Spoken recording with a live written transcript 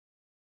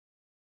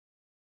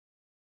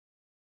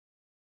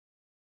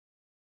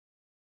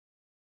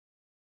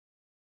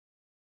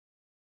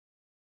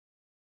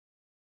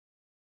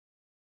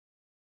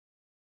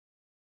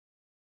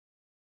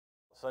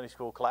Sunday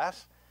school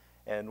class,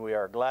 and we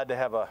are glad to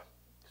have a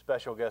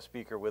special guest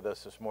speaker with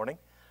us this morning,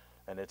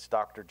 and it's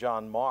Dr.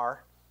 John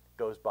Marr,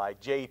 goes by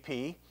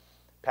JP,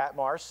 Pat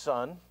Marr's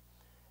son,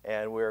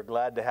 and we're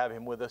glad to have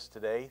him with us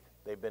today.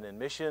 They've been in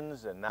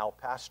missions and now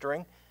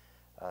pastoring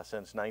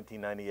since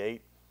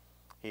 1998.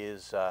 He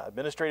is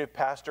administrative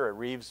pastor at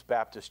Reeves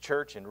Baptist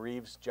Church in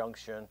Reeves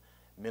Junction,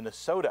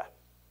 Minnesota.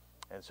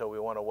 And so we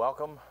want to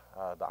welcome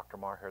Dr.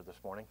 Marr here this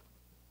morning,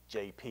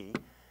 JP,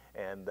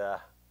 and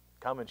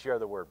come and share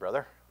the word,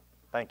 brother.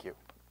 Thank you.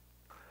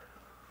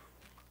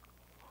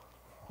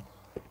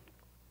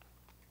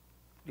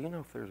 Do you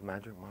know if there's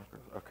magic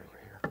markers? Okay,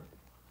 right here.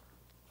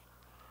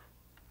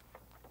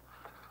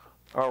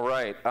 All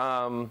right.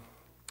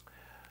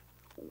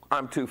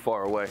 I'm too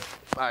far away.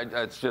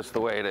 It's just the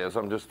way it is.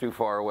 I'm just too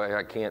far away.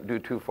 I can't do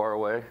too far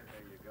away.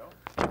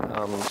 There you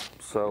go.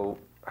 So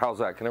how's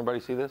that? Can everybody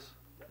see this?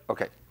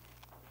 Okay.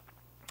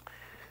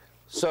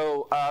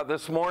 So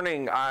this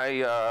morning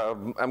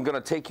I'm going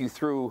to take you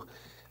through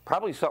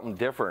probably something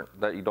different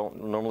that you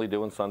don't normally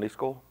do in Sunday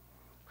school.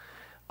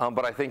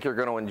 But I think you're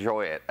going to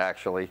enjoy it,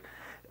 actually.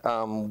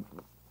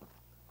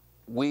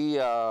 We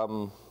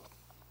are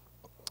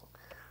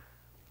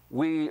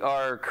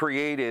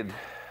created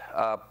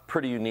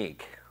pretty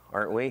unique,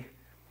 aren't we?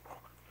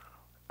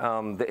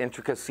 The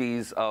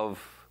intricacies of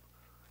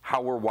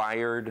how we're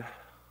wired,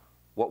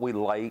 what we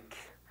like.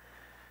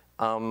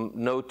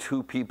 No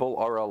two people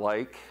are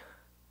alike,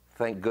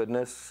 thank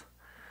goodness.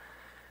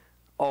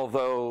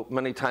 Although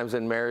many times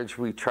in marriage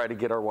we try to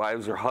get our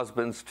wives or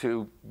husbands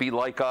to be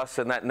like us,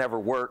 and that never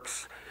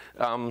works.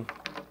 Some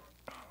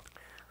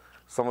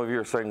of you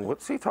are saying,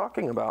 what's he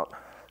talking about?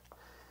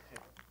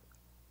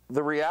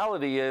 The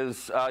reality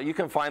is, you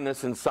can find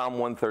this in Psalm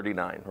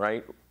 139,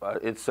 right?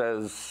 It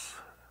says,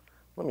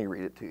 let me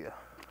read it to you.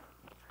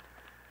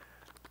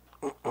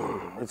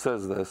 It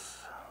says this.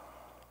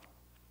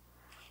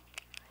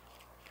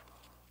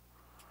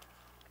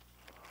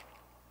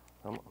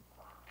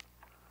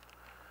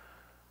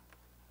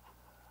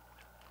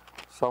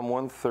 Psalm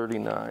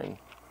 139.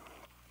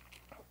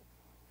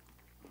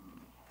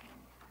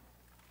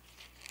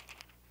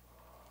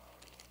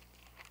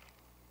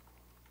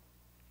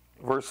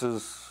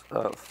 Verses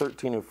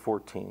 13 and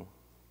 14.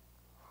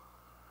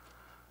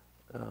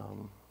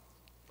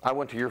 I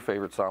went to your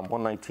favorite Psalm,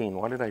 119.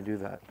 Why did I do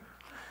that?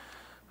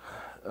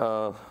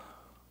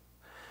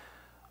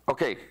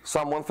 Okay,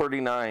 Psalm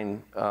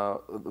 139,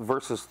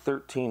 verses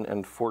 13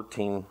 and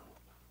 14.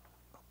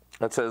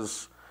 It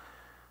says,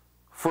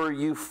 "For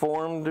you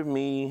formed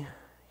me,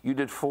 you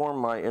did form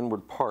my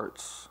inward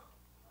parts,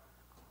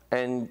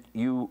 and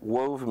you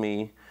wove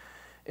me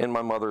in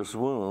my mother's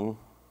womb.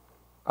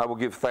 I will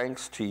give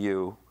thanks to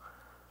you,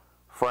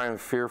 for I am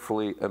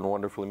fearfully and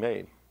wonderfully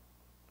made."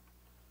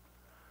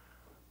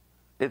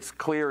 It's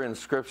clear in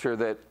Scripture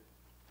that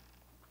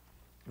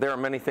there are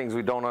many things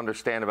we don't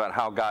understand about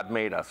how God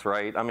made us,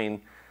 right? I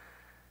mean,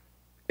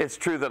 it's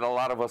true that a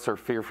lot of us are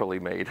fearfully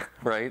made,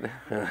 right?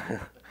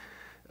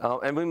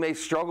 And we may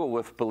struggle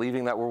with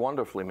believing that we're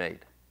wonderfully made,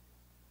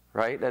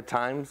 right, at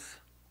times,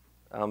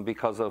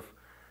 because of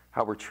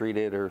how we're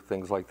treated or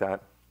things like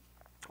that.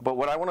 But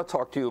what I want to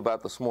talk to you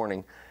about this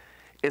morning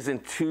is in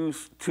two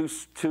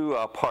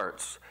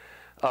parts.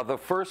 The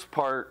first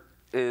part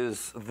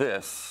is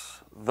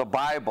this, the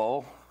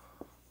Bible,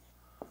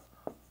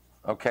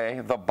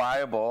 okay, the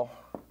Bible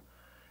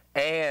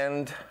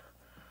and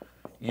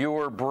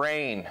your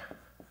brain.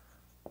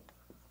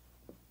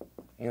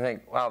 You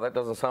think, wow, that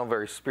doesn't sound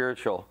very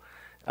spiritual.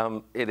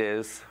 It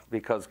is,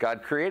 because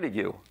God created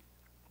you,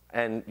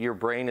 and your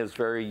brain is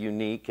very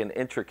unique and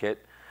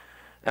intricate.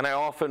 And I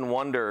often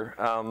wonder,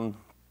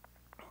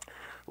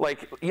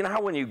 like, you know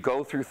how when you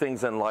go through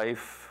things in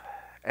life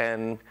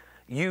and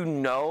you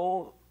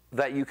know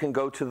that you can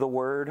go to the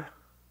Word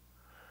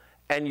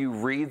and you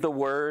read the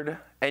Word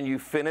and you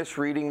finish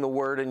reading the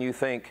Word and you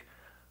think,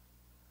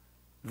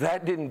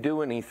 that didn't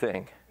do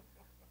anything.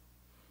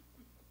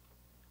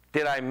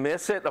 Did I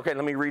miss it? Okay,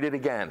 let me read it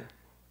again.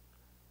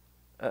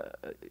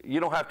 You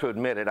don't have to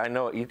admit it. I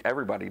know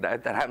everybody,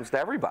 that happens to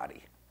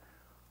everybody.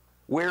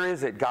 Where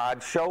is it,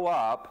 God? Show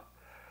up.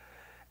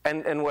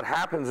 And what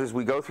happens is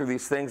we go through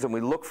these things and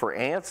we look for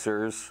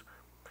answers,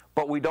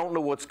 but we don't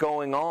know what's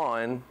going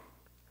on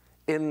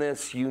in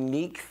this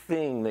unique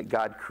thing that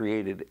God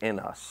created in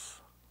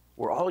us.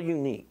 We're all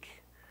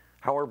unique.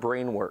 How our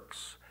brain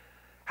works,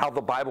 how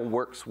the Bible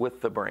works with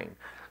the brain.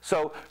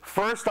 So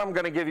first I'm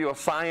going to give you a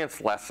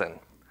science lesson,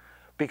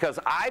 because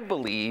I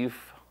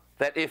believe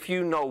that if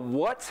you know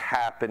what's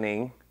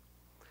happening,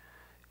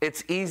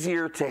 it's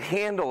easier to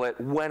handle it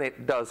when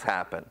it does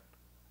happen.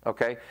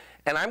 Okay?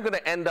 And I'm going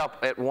to end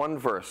up at one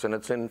verse, and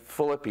it's in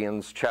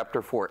Philippians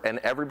chapter 4. And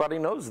everybody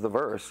knows the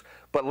verse,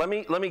 but let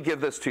me give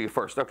this to you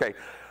first. Okay.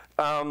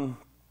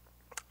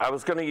 I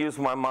was going to use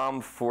my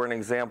mom for an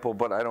example,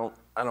 but I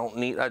don't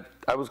need.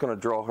 I was going to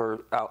draw her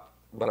out,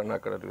 but I'm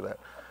not going to do that.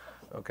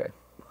 Okay.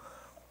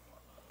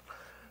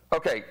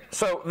 Okay.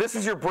 So this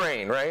is your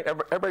brain, right?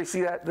 Everybody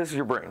see that? This is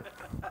your brain.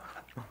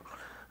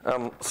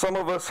 Some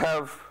of us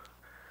have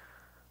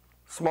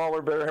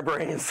smaller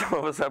brains. Some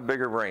of us have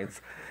bigger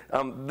brains.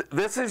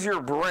 This is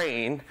your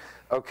brain,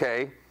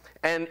 okay?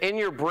 And in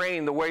your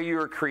brain, the way you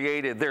were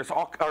created,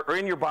 or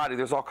in your body,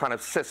 there's all kind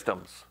of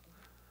systems.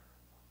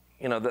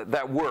 You know,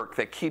 that work,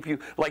 that keep you,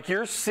 like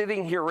you're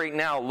sitting here right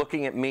now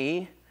looking at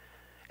me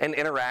and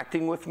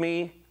interacting with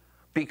me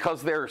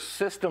because there are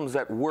systems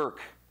at work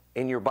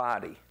in your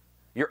body.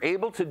 You're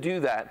able to do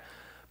that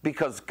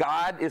because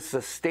God is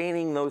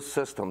sustaining those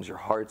systems. Your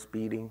heart's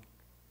beating,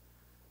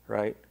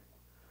 right?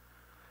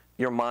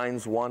 Your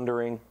mind's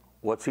wondering,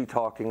 what's he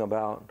talking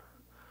about?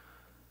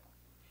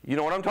 You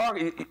know what I'm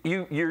talking?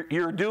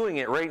 You're doing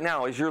it right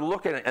now. As you're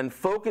looking at and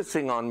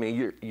focusing on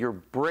me, your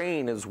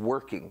brain is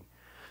working.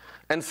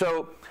 And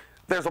so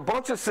there's a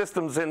bunch of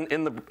systems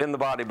in the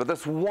body, but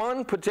this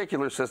one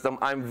particular system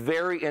I'm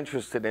very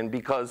interested in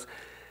because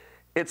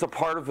it's a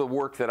part of the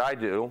work that I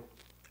do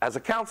as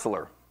a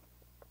counselor.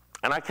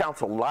 And I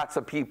counsel lots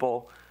of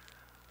people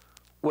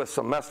with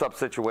some messed up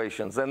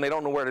situations, and they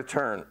don't know where to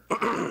turn.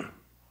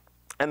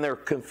 And they're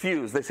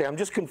confused. They say, I'm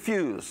just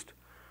confused.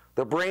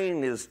 The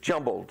brain is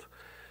jumbled.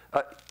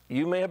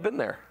 You may have been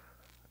there.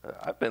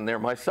 I've been there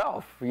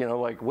myself. You know,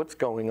 like, what's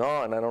going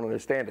on? I don't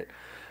understand it.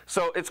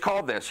 So it's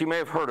called this. You may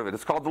have heard of it.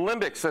 It's called the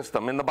limbic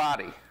system in the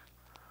body.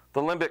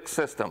 The limbic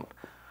system.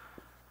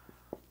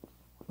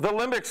 The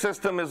limbic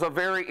system is a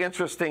very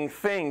interesting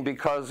thing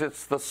because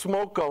it's the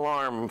smoke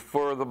alarm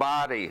for the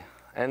body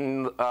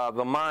and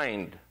the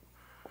mind.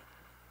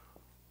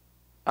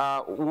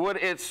 What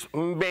its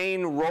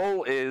main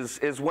role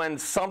is when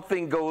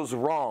something goes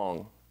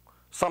wrong,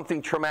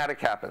 something traumatic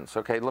happens.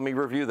 Okay, let me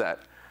review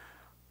that.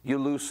 You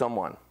lose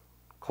someone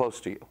close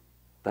to you.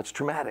 That's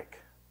traumatic.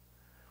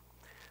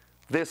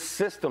 This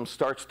system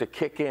starts to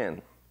kick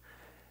in.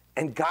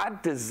 And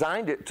God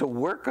designed it to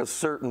work a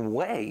certain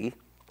way.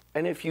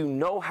 And if you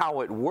know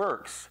how it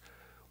works,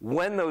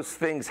 when those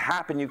things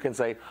happen, you can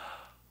say,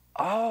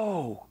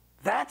 oh,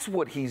 that's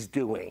what he's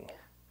doing.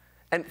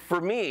 And for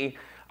me,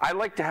 I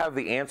like to have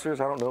the answers.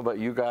 I don't know about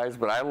you guys,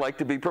 but I like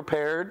to be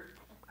prepared,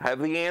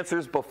 have the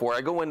answers before I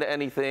go into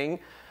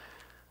anything.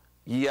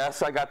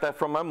 Yes, I got that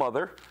from my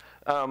mother.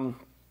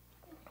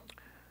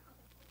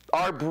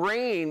 Our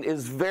brain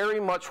is very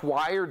much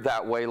wired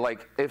that way.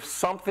 Like if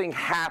something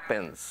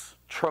happens,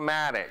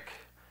 traumatic,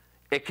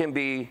 it can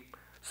be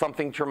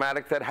something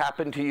traumatic that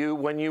happened to you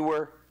when you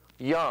were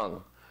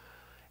young.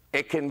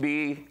 It can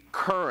be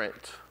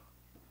current.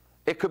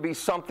 It could be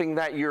something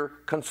that you're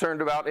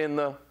concerned about in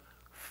the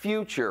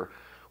future.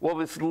 Well,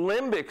 this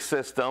limbic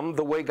system,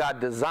 the way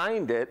God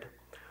designed it,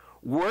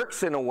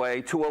 works in a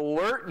way to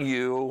alert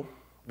you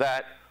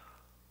that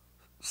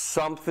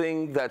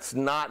something that's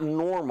not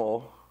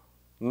normal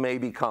may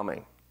be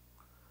coming.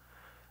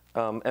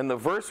 And the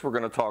verse we're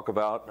going to talk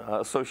about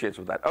associates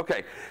with that.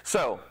 Okay,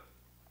 so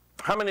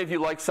how many of you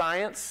like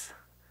science?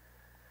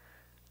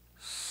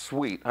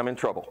 Sweet, I'm in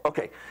trouble.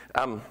 Okay.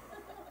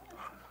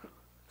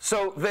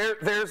 So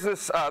there's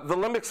this, the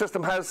limbic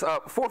system has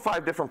 4 or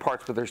 5 different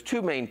parts, but there's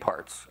 2 main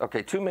parts.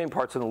 Okay, 2 main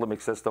parts in the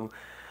limbic system.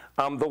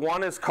 The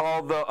one is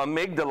called the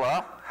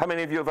amygdala. How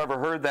many of you have ever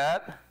heard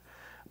that?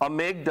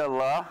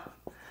 Amygdala.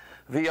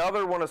 The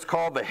other one is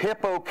called the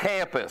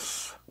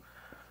hippocampus.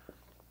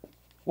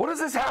 What does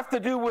this have to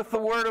do with the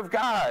Word of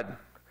God?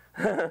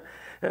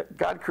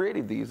 God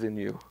created these in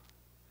you.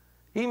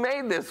 He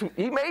made this.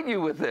 He made you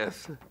with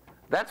this.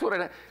 That's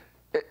what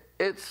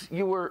it's.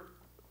 You were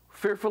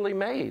fearfully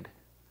made.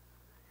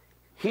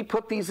 He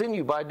put these in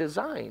you by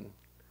design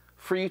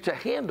for you to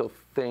handle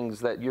things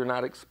that you're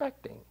not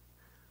expecting.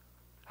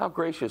 How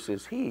gracious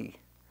is He,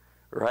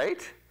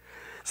 right?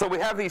 So we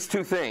have these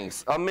 2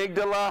 things,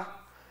 amygdala,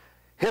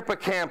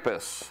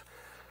 hippocampus.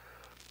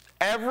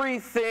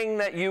 Everything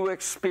that you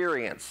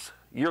experience,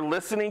 you're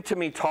listening to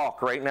me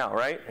talk right now,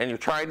 right? And you're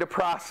trying to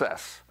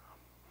process.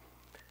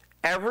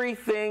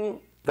 Everything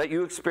that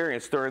you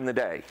experience during the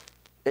day,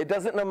 it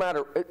doesn't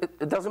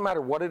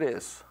matter what it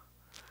is.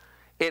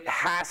 It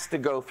has to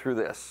go through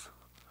this,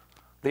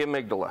 the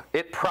amygdala.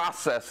 It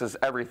processes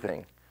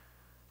everything.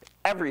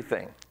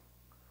 Everything.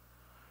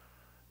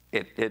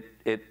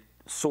 It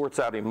sorts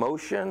out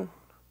emotion.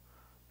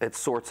 It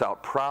sorts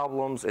out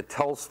problems. It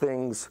tells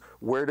things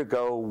where to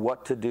go,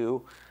 what to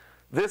do.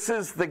 This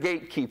is the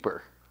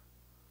gatekeeper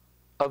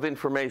of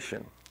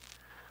information.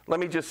 Let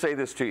me just say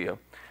this to you.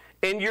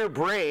 In your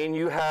brain,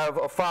 you have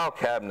a file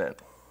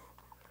cabinet.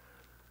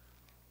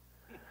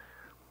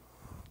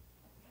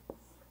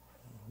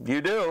 You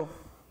do.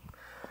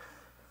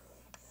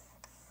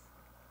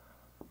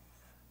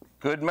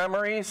 Good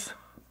memories,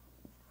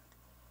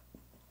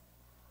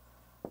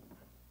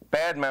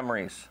 bad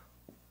memories.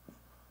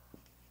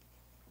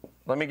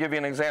 Let me give you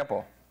an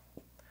example.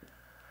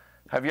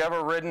 Have you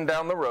ever ridden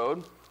down the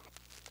road?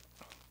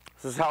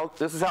 This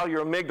is how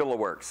your amygdala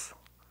works.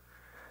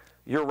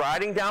 You're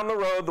riding down the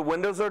road, the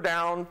windows are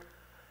down,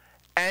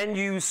 and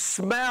you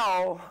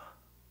smell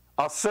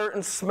a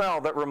certain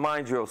smell that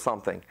reminds you of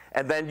something.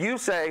 And then you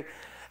say,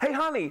 hey,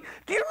 honey,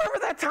 do you remember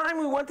that time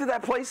we went to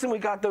that place and we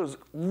got those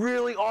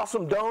really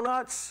awesome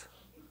donuts?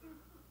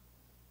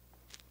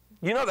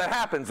 You know that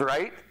happens,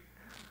 right?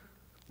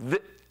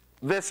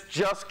 this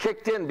just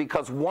kicked in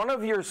because one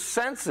of your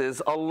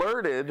senses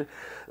alerted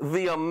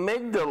the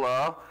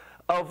amygdala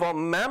of a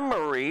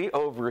memory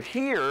over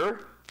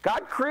here.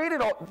 God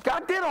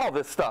did all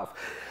this stuff.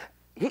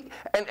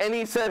 And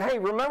he said, hey,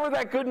 remember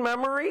that good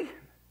memory?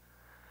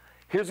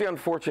 Here's the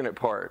unfortunate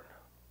part.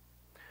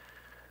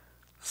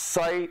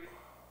 Sight,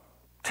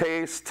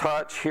 taste,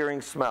 touch,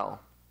 hearing,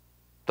 smell.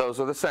 Those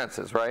are the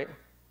senses, right?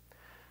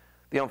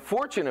 The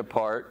unfortunate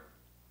part,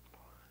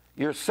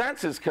 your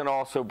senses can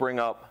also bring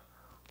up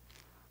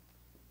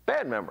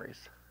bad memories.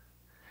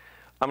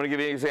 I'm going to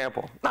give you an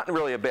example. Not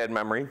really a bad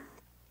memory,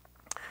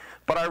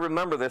 but I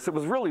remember this. It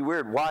was really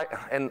weird. Why?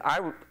 And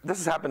this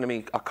has happened to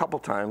me a couple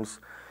times.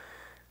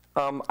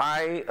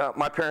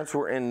 My parents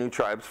were in New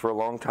Tribes for a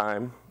long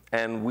time,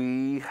 and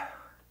we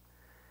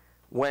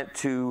went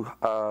to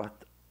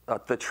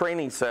the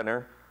training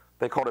center.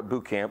 They called it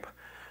boot camp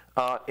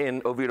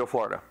in Oviedo,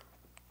 Florida.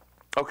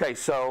 Okay,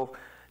 so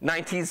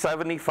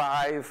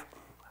 1975,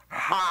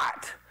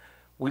 hot.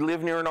 We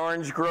live near an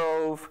orange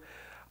grove.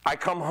 I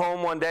come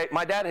home one day.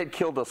 My dad had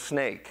killed a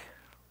snake.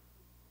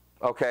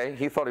 Okay,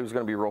 he thought he was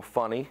going to be real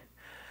funny.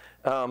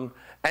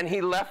 And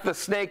he left the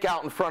snake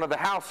out in front of the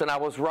house, and I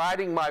was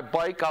riding my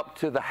bike up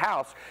to the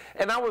house,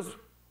 and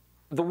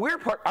the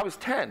weird part, I was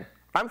 10.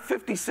 I'm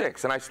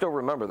 56, and I still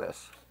remember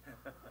this.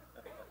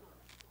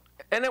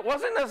 And it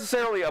wasn't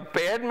necessarily a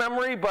bad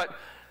memory, but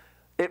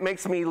it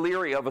makes me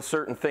leery of a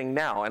certain thing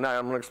now, and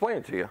I'm going to explain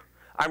it to you.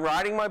 I'm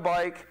riding my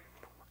bike,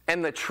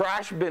 and the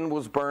trash bin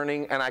was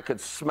burning, and I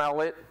could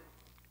smell it.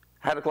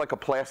 Had like a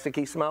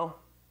plasticky smell.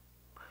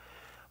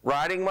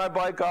 Riding my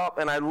bike up,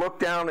 and I look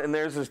down, and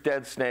there's this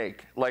dead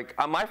snake. Like,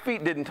 my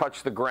feet didn't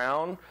touch the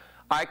ground.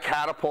 I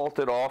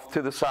catapulted off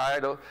to the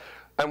side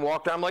and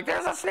walked down. I'm like,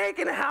 there's a snake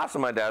in the house.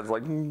 And my dad's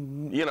like,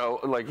 you know,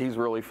 like he's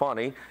really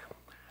funny.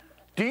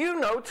 Do you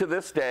know to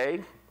this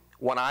day,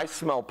 when I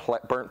smell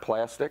burnt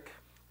plastic,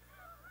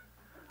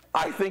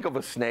 I think of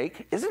a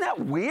snake? Isn't that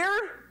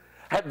weird?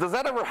 Does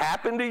that ever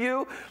happen to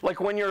you? Like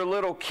when you're a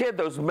little kid,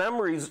 those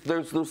memories,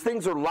 those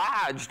things are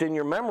lodged in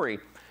your memory.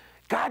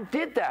 God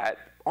did that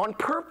on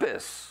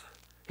purpose.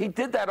 He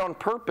did that on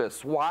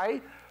purpose.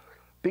 Why?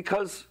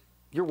 Because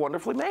you're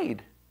wonderfully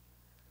made.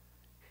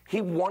 He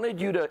wanted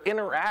you to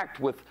interact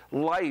with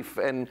life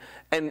and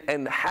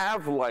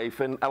have life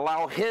and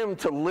allow him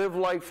to live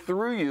life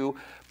through you,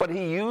 but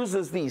he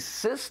uses these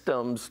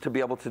systems to be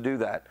able to do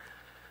that.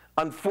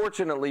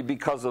 Unfortunately,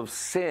 because of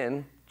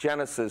sin,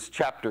 Genesis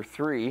chapter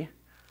 3,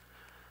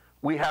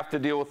 we have to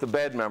deal with the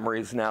bad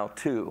memories now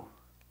too.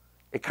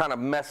 It kind of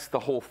messed the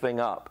whole thing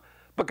up.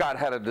 But God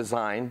had a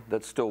design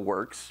that still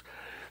works.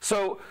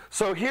 So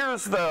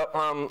here's the,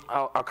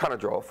 I'll kind of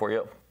draw it for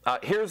you.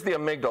 Here's the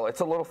amygdala.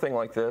 It's a little thing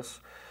like this.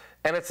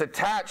 And it's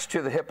attached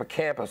to the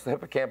hippocampus. The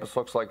hippocampus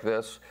looks like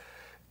this.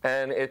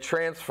 And it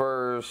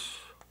transfers.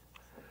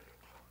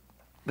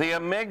 The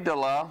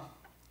amygdala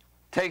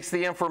takes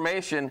the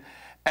information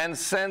and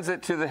sends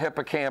it to the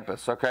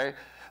hippocampus, okay?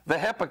 The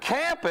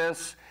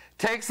hippocampus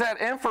takes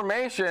that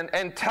information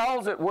and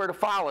tells it where to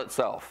file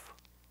itself.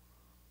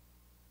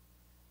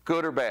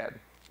 Good or bad.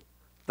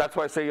 That's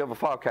why I say you have a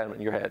file cabinet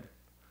in your head.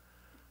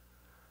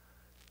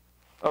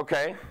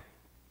 Okay?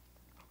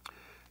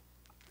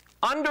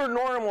 Under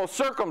normal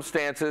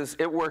circumstances,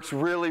 it works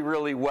really,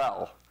 really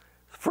well.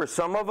 For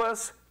some of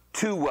us,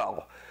 too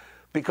well.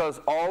 Because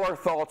all our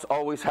thoughts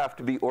always have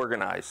to be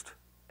organized.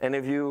 Any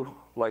of you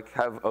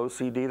have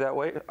OCD that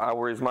way? I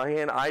raise my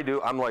hand. I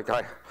do. I'm like,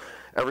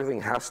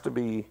 everything has to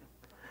be,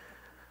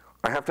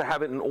 I have to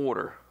have it in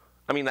order.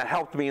 I mean, that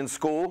helped me in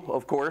school,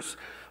 of course.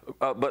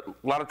 But a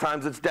lot of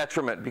times it's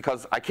detriment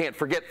because I can't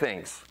forget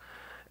things.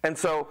 And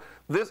so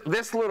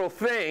this little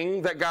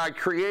thing that God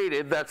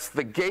created, that's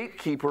the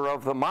gatekeeper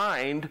of the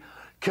mind,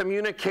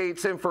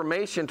 communicates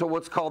information to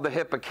what's called the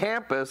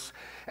hippocampus.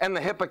 And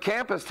the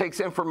hippocampus takes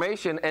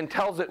information and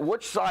tells it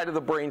which side of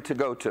the brain to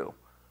go to,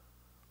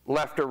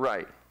 left or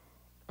right.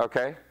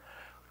 Okay?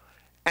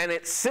 And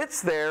it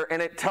sits there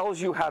and it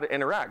tells you how to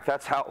interact.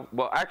 That's how,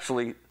 well,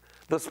 actually,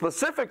 the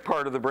specific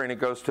part of the brain it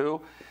goes to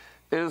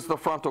is the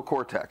frontal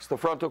cortex. The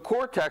frontal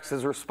cortex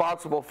is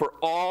responsible for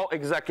all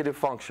executive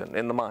function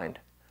in the mind.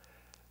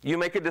 You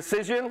make a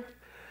decision,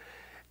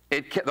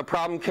 the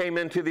problem came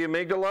into the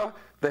amygdala,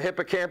 the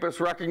hippocampus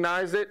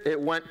recognized it, it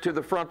went to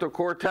the frontal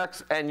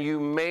cortex, and you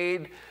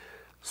made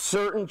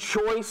certain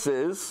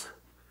choices,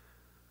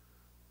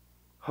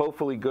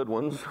 hopefully good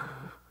ones,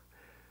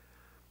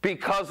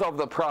 because of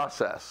the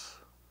process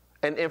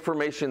and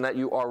information that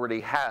you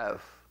already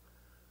have.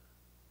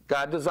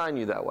 God designed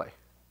you that way.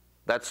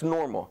 That's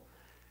normal.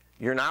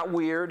 You're not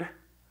weird.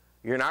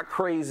 You're not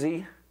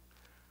crazy.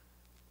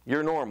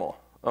 You're normal,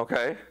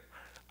 okay?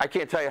 I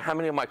can't tell you how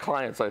many of my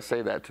clients I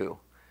say that to.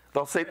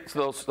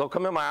 They'll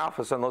come in my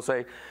office and they'll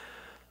say,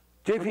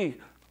 JP,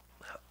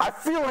 I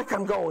feel like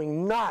I'm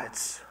going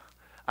nuts.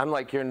 I'm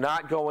like, you're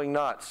not going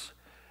nuts.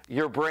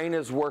 Your brain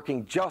is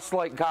working just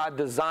like God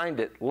designed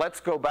it.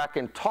 Let's go back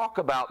and talk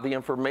about the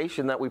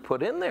information that we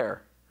put in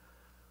there.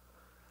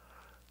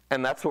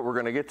 And that's what we're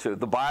going to get to.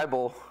 The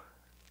Bible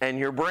and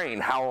your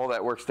brain, how all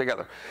that works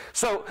together.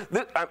 So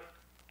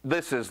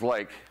this is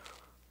like,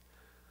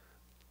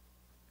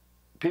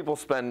 people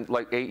spend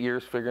like 8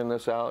 years figuring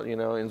this out, you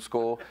know, in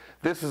school.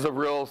 This is a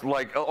real,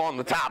 like, on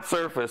the top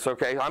surface,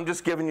 okay? I'm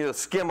just giving you a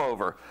skim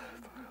over.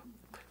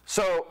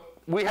 So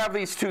we have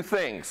these two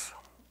things.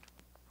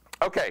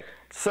 Okay,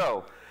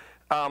 so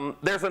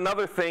there's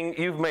another thing.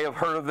 You may have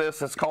heard of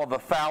this. It's called the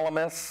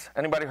thalamus.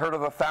 Anybody heard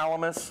of the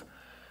thalamus?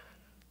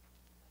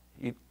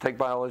 You take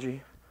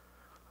biology?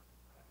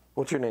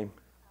 What's your name?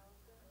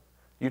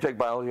 Allison. You take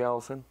biology,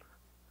 Allison?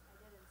 I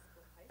did in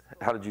school, high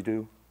school. How did you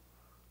do?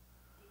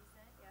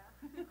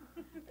 Decent,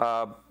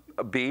 yeah.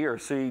 B or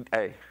C? A.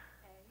 A.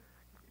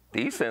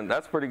 Decent.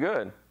 That's pretty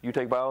good. You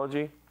take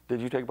biology?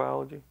 Did you take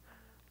biology?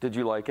 Did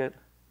you like it?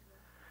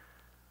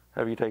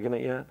 Have you taken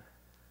it yet?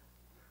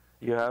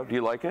 You have? Do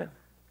you like it?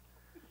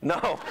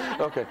 No.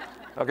 Okay.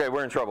 Okay,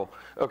 we're in trouble.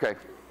 Okay.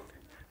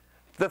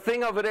 The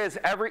thing of it is,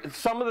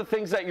 some of the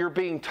things that you're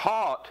being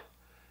taught,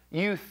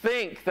 you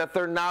think that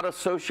they're not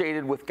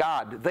associated with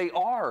God. They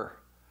are.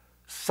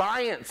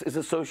 Science is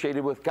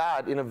associated with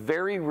God in a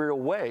very real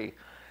way.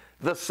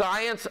 The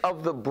science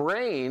of the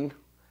brain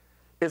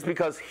is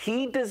because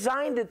He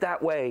designed it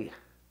that way,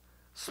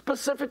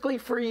 specifically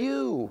for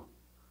you.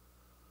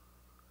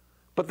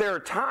 But there are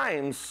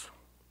times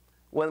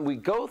when we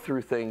go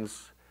through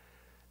things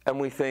and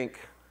we think,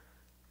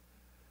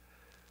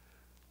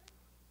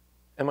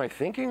 am I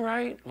thinking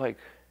right? Like,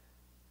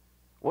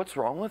 what's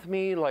wrong with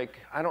me? Like,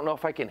 I don't know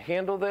if I can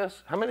handle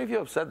this. How many of you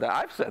have said that?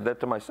 I've said that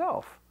to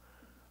myself.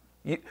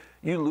 You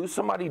lose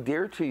somebody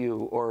dear to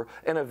you, or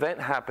an event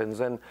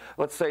happens, and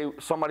let's say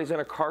somebody's in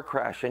a car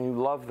crash and you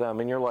love them,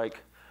 and you're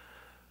like,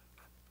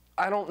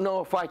 I don't know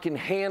if I can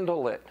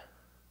handle it.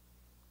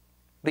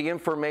 The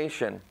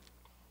information.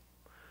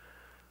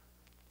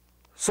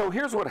 So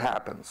here's what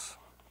happens.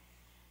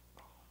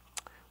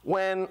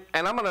 And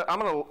I'm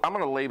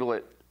gonna label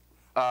it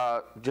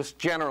just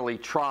generally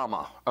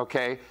trauma,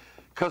 okay?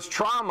 Because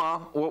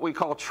trauma, what we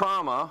call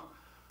trauma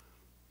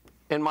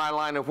in my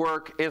line of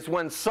work, is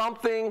when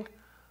something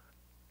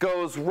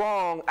goes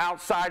wrong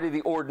outside of the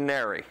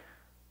ordinary.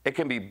 It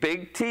can be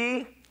big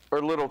T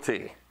or little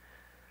t.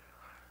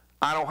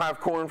 I don't have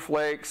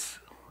cornflakes.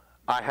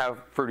 I have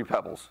Fruity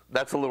Pebbles.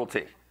 That's a little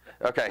t.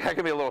 Okay, that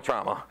can be a little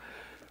trauma.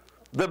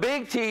 The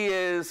big T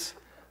is,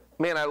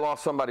 man, I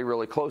lost somebody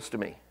really close to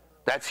me.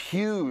 That's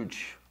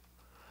huge.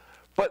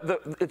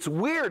 But it's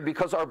weird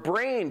because our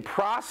brain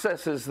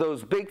processes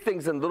those big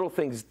things and little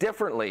things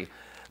differently.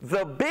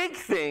 The big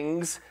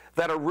things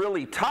that are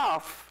really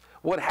tough,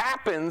 what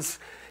happens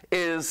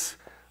is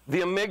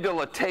the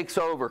amygdala takes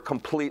over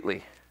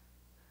completely.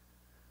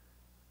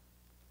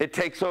 It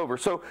takes over.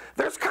 So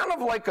there's kind of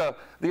like the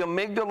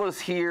amygdala's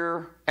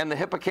here and the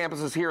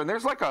hippocampus is here, and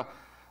there's like a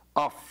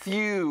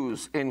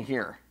fuse in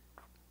here.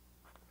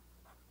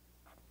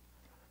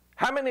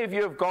 How many of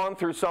you have gone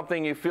through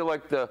something you feel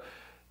like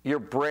your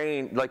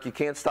brain, like you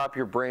can't stop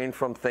your brain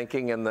from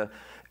thinking, and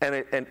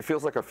it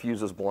feels like a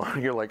fuse is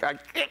blown? You're like,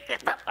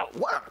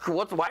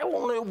 why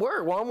won't it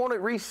work? Why won't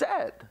it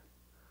reset?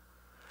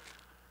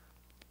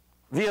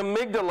 The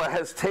amygdala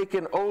has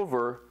taken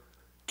over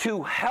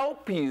to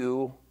help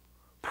you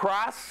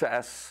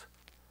process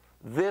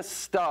this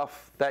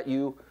stuff that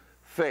you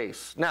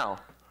face. Now,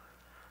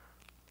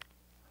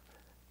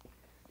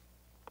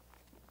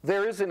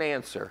 there is an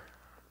answer.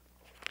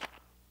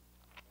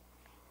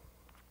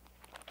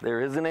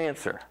 There is an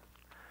answer.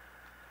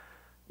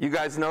 You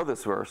guys know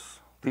this verse,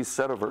 these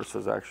set of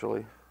verses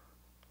actually.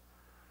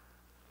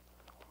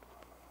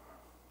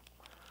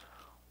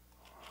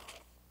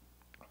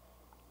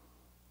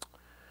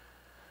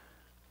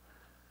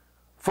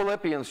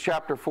 Philippians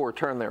chapter 4,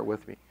 turn there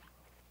with me.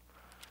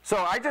 So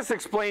I just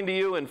explained to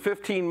you in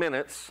 15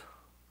 minutes,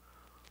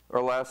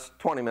 or less,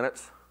 20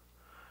 minutes,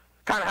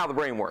 kind of how the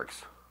brain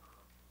works.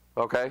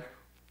 Okay?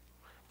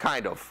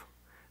 Kind of.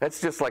 That's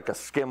just like a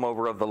skim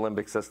over of the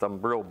limbic system,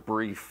 real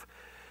brief.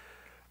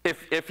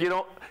 If you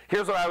don't,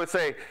 here's what I would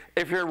say.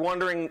 If you're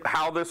wondering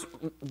how this,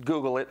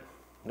 Google it.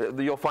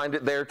 You'll find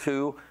it there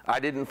too. I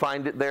didn't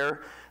find it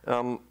there.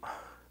 I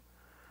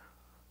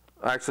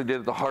actually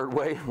did it the hard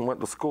way and went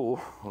to school.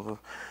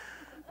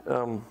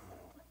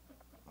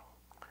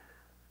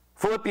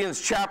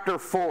 Philippians chapter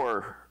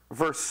 4,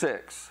 verse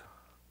 6.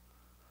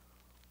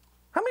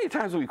 How many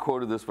times have we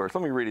quoted this verse?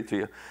 Let me read it to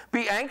you.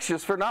 Be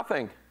anxious for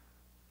nothing.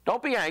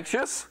 Don't be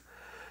anxious,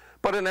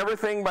 but in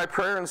everything by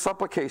prayer and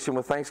supplication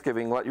with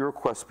thanksgiving, let your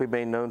requests be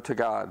made known to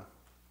God.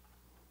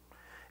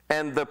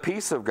 And the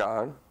peace of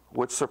God,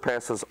 which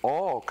surpasses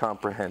all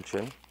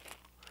comprehension,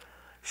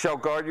 shall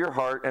guard your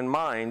heart and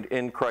mind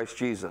in Christ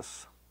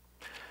Jesus.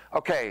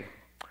 Okay,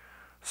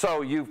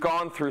 so you've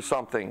gone through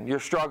something. You're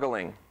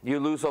struggling. You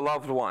lose a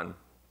loved one.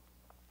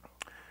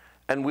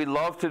 And we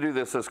love to do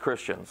this as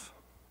Christians.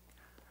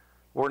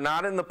 We're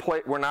not in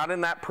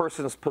that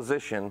person's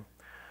position,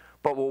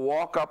 but we'll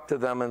walk up to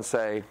them and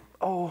say,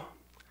 oh,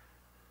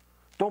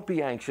 don't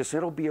be anxious.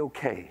 It'll be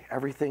okay.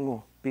 Everything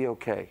will be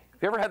okay.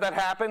 Have you ever had that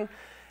happen?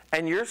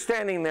 And you're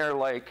standing there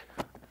like,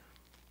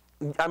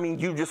 I mean,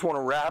 you just want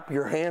to wrap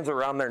your hands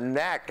around their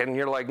neck, and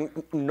you're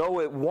like, no,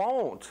 it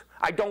won't.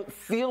 I don't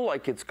feel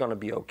like it's going to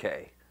be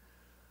okay.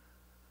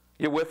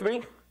 You with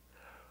me?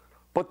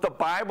 But the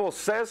Bible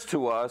says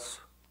to us,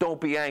 don't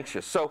be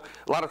anxious. So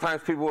a lot of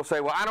times people will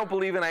say, well, I don't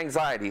believe in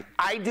anxiety.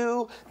 I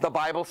do. The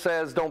Bible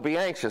says don't be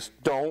anxious.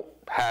 Don't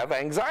have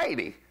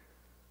anxiety.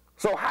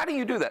 So how do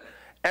you do that?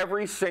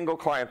 Every single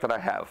client that I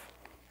have,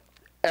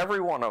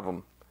 every one of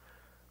them,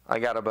 I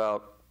got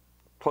about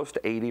close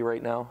to 80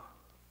 right now.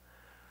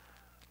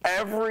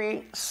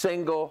 Every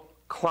single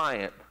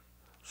client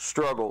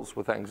struggles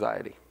with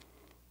anxiety.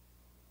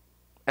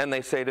 And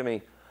they say to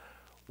me,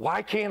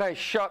 why can't I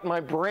shut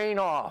my brain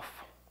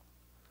off?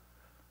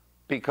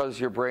 Because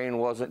your brain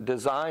wasn't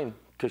designed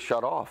to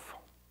shut off.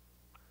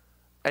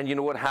 And you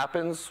know what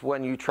happens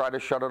when you try to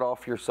shut it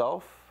off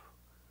yourself?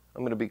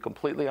 I'm going to be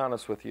completely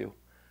honest with you.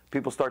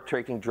 People start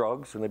taking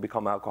drugs and they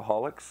become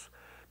alcoholics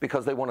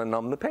because they want to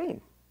numb the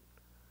pain.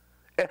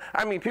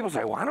 I mean, people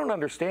say, well, I don't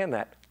understand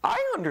that. I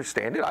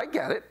understand it. I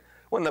get it.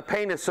 When the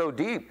pain is so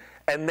deep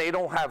and they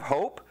don't have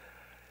hope,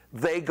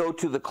 they go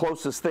to the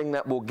closest thing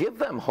that will give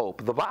them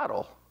hope, the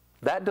bottle.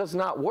 That does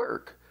not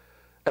work.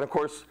 And, of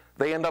course,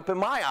 they end up in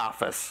my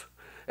office.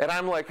 And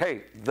I'm like,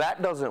 hey,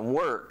 that doesn't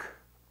work.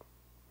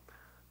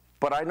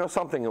 But I know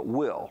something that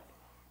will.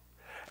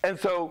 And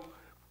so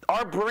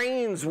our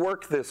brains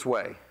work this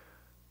way.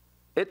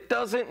 It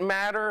doesn't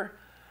matter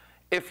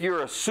if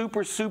you're a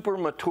super, super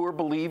mature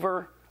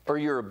believer or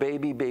you're a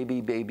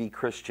baby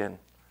Christian.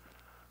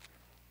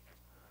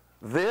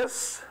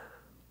 This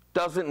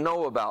doesn't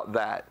know about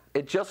that.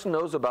 It just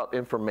knows about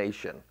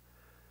information.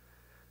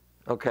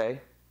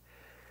 Okay?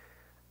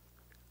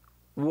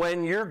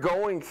 When you're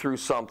going through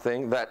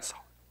something that's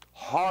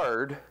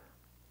hard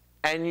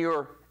and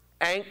you're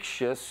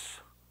anxious,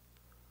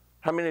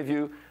 how many of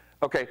you,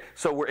 okay,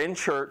 so we're in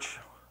church,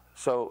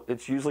 so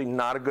it's usually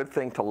not a good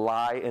thing to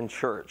lie in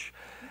church.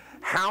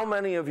 How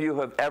many of you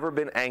have ever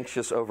been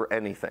anxious over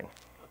anything?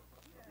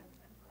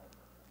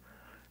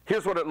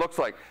 Here's what it looks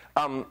like.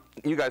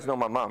 You guys know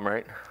my mom,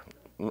 right?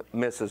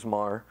 Mrs.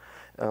 Marr.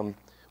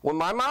 When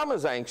my mom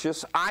is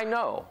anxious, I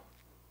know.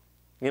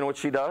 You know what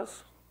she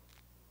does?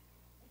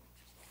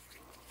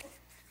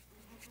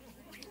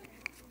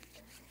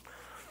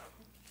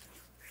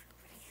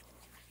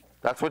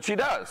 That's what she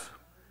does.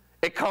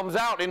 It comes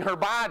out in her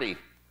body.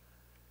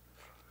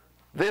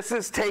 This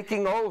is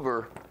taking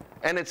over,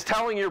 and it's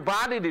telling your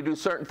body to do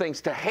certain things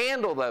to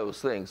handle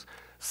those things.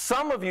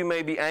 Some of you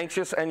may be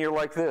anxious, and you're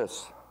like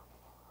this.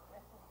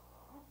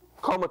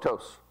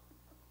 Comatose.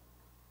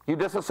 You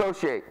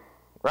disassociate,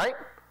 right?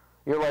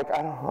 You're like,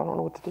 I don't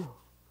know what to do.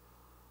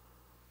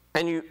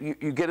 And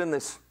you get in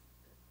this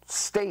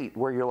state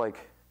where you're like,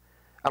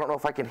 I don't know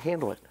if I can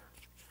handle it.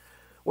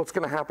 What's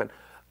going to happen?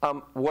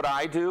 What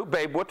I do,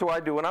 babe, what do I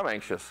do when I'm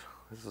anxious?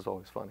 This is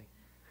always funny.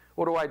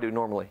 What do I do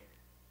normally?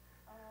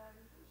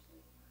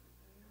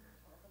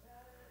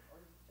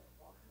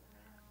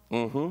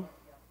 Mm-hmm.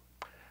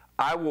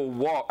 I will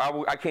walk.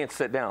 I can't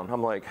sit down.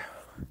 I'm like,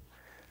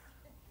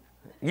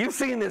 you've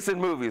seen this in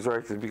movies,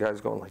 right? You guys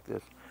going like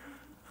this.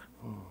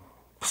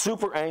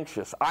 Super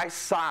anxious. I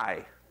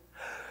sigh.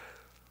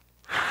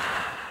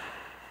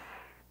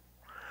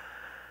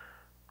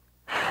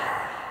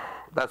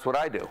 That's what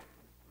I do.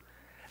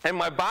 And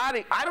my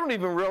body, I don't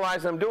even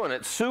realize I'm doing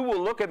it. Sue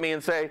will look at me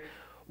and say,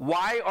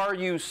 why are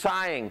you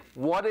sighing?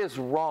 What is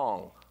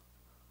wrong?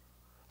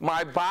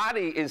 My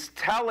body is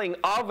telling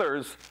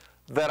others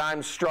that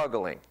I'm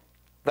struggling,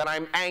 that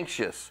I'm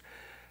anxious.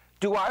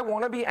 Do I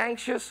want to be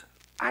anxious?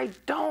 I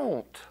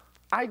don't.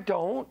 I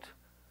don't.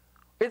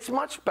 It's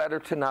much better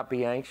to not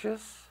be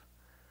anxious.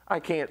 I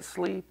can't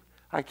sleep.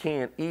 I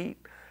can't eat.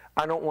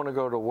 I don't want to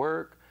go to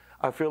work.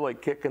 I feel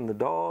like kicking the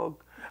dog.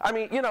 I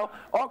mean, you know,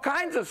 all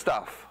kinds of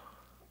stuff.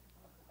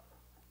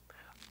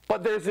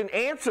 But there's an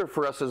answer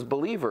for us as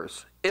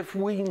believers. If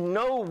we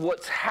know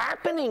what's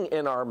happening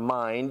in our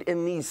mind,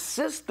 in these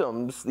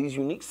systems, these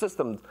unique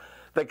systems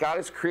that God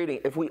is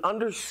creating, if we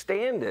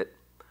understand it,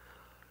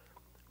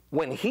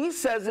 when he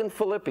says in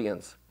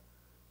Philippians,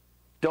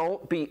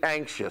 don't be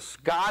anxious,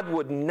 God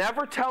would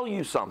never tell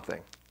you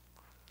something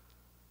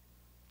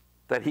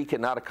that he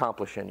cannot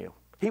accomplish in you.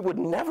 He would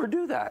never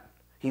do that.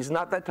 He's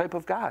not that type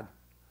of God.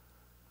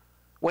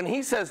 When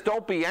he says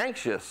don't be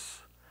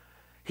anxious,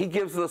 he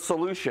gives the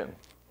solution.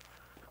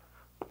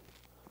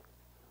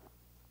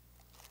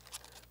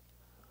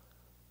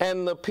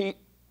 And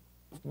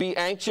be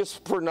anxious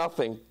for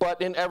nothing,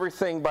 but in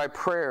everything by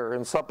prayer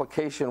and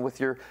supplication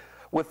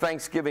with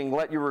thanksgiving,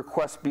 let your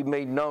requests be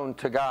made known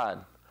to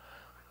God.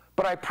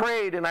 But I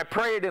prayed and I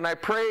prayed and I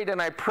prayed and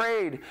I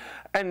prayed,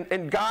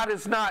 and God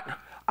is not,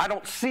 I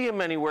don't see him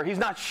anywhere. He's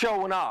not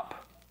showing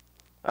up.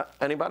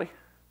 Anybody?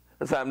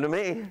 That's happened to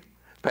me.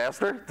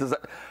 Pastor?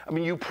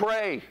 You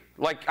pray.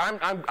 Like,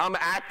 I'm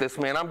at this,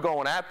 man. I'm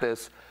going at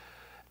this.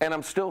 And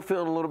I'm still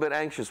feeling a little bit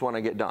anxious when I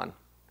get done.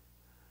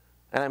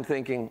 And I'm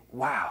thinking,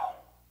 wow,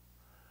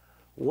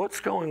 what's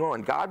going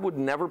on? God would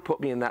never put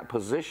me in that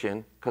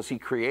position because he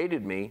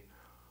created me.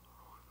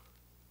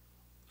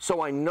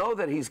 So I know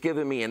that he's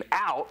given me an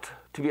out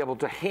to be able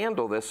to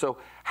handle this. So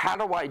how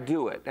do I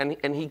do it?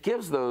 And he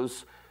gives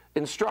those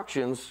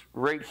instructions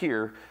right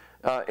here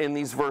in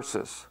these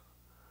verses.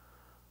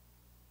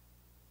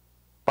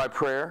 By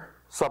prayer,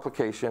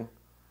 supplication,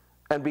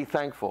 and be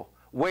thankful.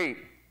 Wait,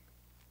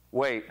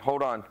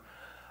 hold on.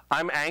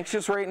 I'm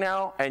anxious right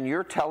now, and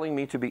you're telling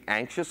me to be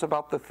anxious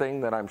about the thing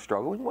that I'm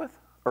struggling with?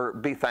 Or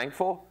be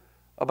thankful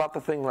about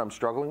the thing that I'm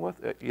struggling with?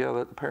 Yeah,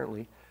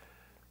 apparently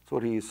that's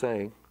what he's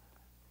saying.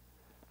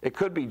 It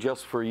could be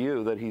just for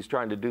you that he's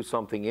trying to do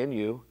something in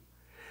you.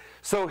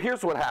 So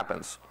here's what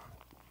happens.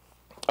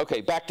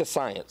 Okay, back to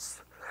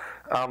science.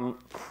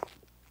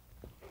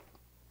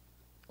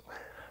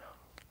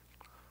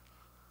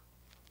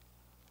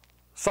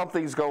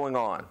 Something's going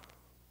on.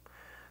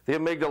 The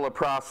amygdala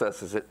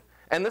processes it.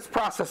 And this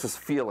processes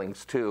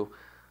feelings too.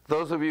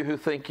 Those of you who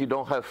think you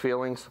don't have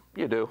feelings,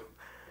 you do.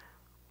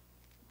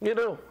 You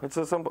do. It's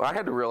a simple. I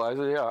had to realize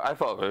it. Yeah, I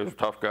thought he's a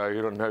tough guy.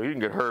 You can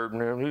get hurt.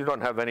 And you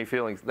don't have any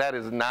feelings. That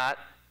is not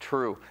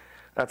true.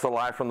 That's a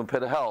lie from the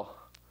pit of hell.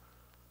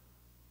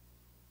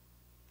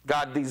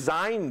 God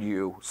designed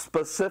you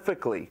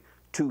specifically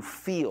to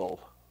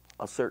feel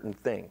a certain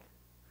thing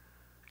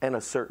in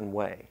a certain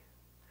way.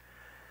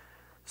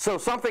 So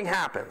something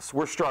happens.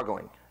 We're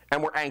struggling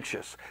and we're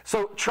anxious.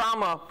 So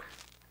trauma,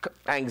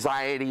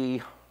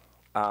 anxiety,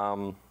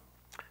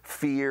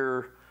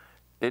 fear,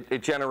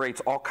 it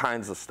generates all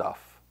kinds of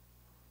stuff,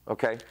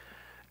 okay?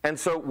 And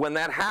so when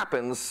that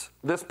happens,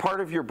 this part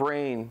of your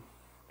brain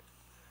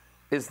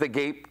is the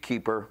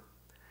gatekeeper,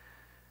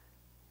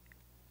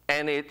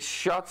 and it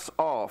shuts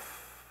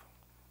off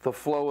the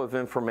flow of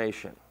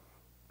information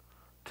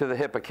to the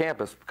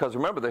hippocampus. Because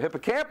remember, the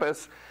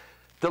hippocampus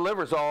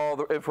delivers all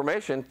the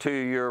information to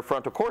your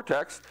frontal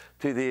cortex,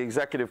 to the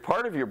executive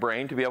part of your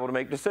brain, to be able to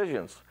make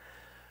decisions.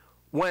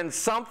 When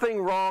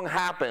something wrong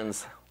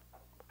happens,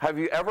 have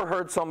you ever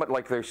heard somebody,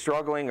 like they're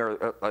struggling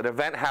or an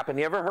event happened,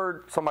 you ever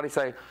heard somebody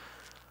say,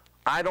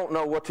 I don't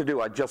know what to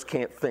do, I just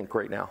can't think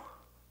right now?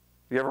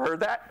 You ever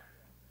heard that?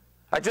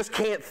 I just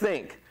can't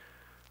think.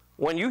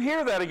 When you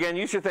hear that again,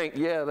 you should think,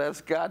 yeah, that's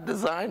God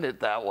designed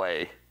it that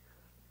way.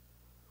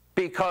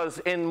 Because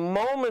in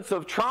moments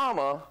of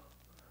trauma,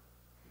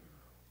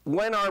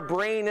 when our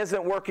brain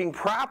isn't working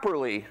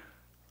properly,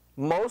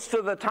 most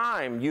of the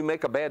time you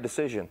make a bad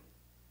decision.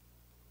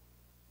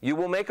 You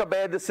will make a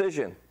bad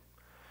decision.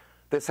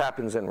 This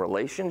happens in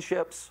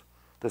relationships.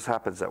 This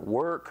happens at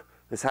work.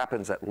 This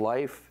happens at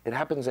life. It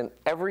happens in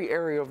every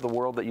area of the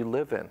world that you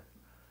live in.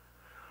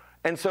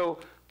 And so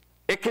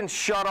it can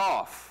shut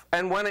off.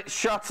 And when it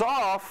shuts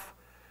off,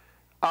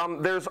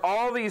 there's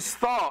all these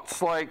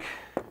thoughts like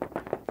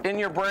in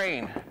your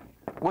brain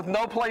with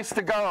no place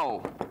to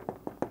go.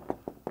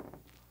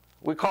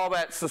 We call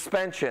that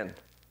suspension.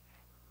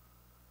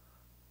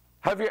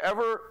 Have you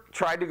ever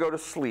tried to go to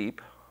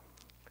sleep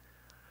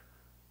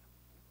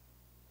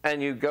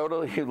and you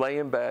lay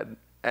in bed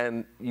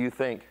and you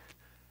think,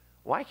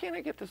 why can't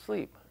I get to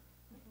sleep?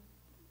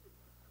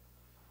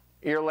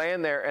 You're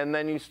laying there and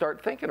then you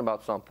start thinking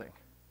about something.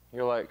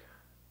 You're like,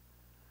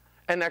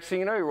 and next thing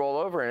you know, you roll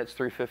over and it's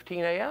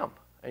 3:15 a.m.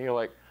 And you're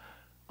like,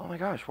 oh my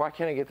gosh, why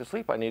can't I get to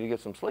sleep? I need to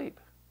get some sleep.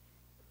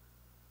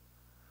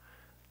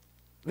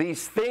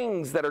 These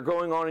things that are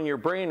going on in your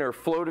brain are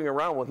floating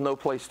around with no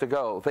place to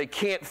go. They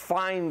can't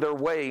find their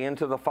way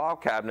into the file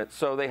cabinet,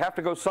 so they have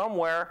to go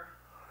somewhere.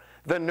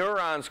 The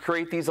neurons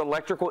create these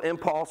electrical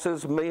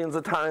impulses millions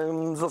of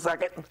times a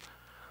second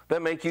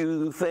that make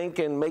you think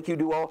and make you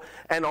do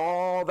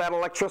all that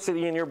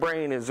electricity in your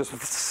brain is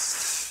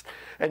just,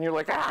 and you're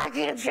like, I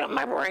can't shut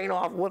my brain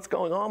off. What's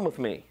going on with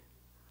me?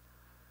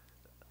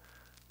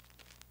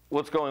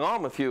 What's going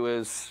on with you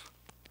is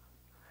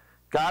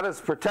God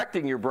is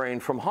protecting your brain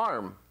from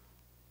harm.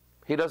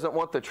 He doesn't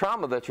want the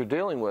trauma that you're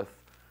dealing with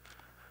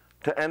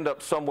to end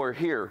up somewhere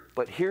here.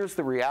 But here's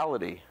the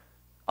reality.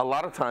 A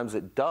lot of times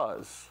it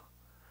does.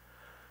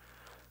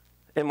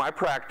 In my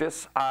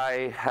practice,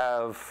 I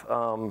have,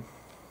 how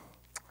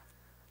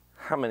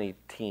many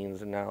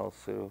teens now,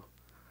 Sue?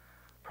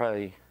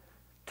 Probably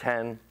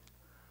 10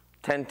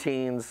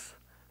 teens,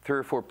 3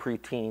 or 4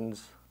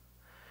 preteens.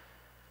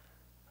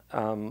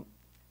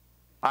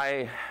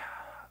 I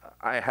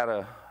had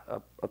a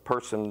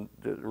person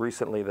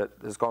recently that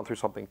has gone through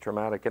something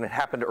traumatic, and it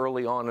happened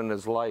early on in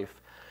his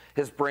life.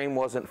 His brain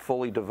wasn't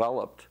fully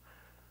developed.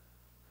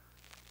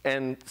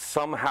 And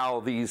somehow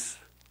these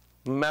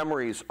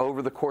memories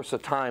over the course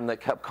of time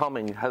that kept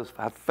coming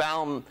have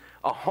found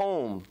a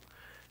home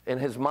in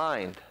his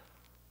mind.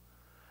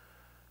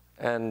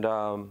 And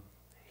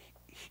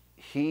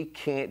he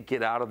can't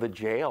get out of the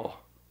jail.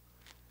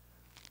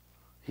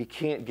 He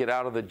can't get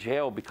out of the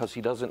jail because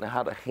he doesn't know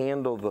how to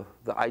handle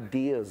the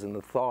ideas and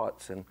the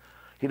thoughts, and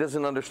he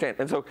doesn't understand.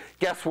 And so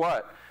guess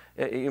what?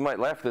 You might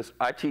laugh at this.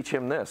 I teach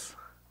him this.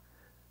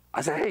 I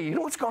say, hey, you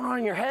know what's going on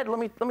in your head? Let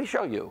me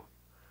show you.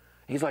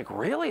 He's like,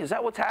 really? Is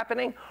that what's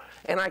happening?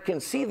 And I can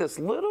see this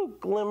little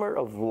glimmer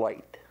of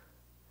light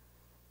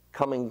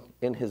coming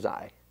in his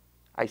eye.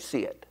 I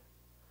see it.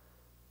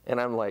 And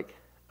I'm like,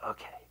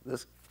 okay,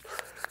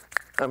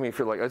 I mean,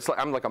 feel like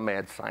I'm like a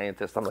mad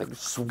scientist. I'm like,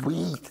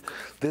 sweet,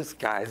 this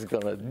guy's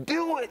gonna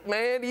do it,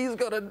 man. He's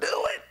gonna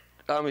do it.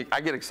 I mean, I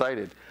get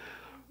excited.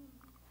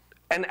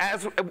 And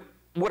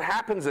what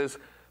happens is,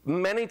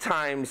 many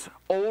times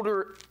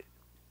older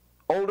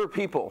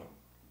people,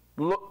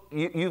 look,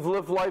 you've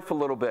lived life a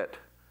little bit.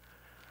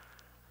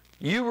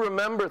 You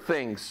remember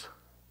things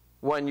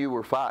when you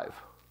were 5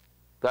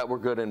 that were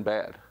good and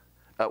bad.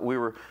 We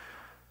were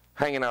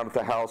hanging out at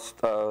the house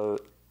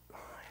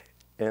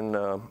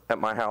at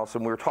my house,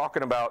 and we were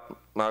talking about,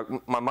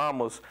 my mom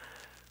was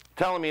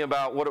telling me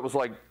about what it was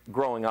like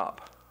growing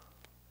up.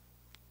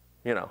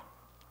 You know,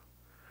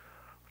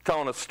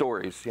 telling us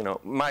stories. You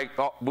know,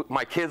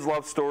 my kids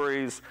love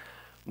stories.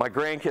 My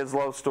grandkids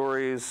love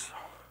stories.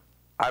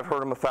 I've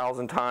heard them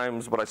 1,000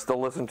 times, but I still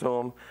listen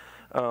to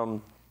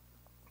them.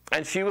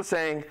 And she was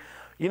saying,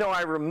 you know,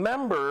 I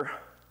remember,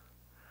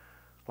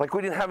 like,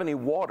 we didn't have any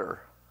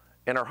water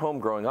in our home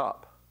growing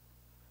up.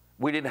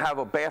 We didn't have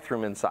a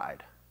bathroom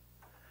inside.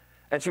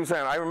 And she was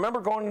saying, I remember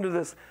going into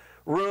this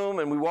room,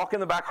 and we walk in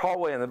the back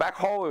hallway, and the back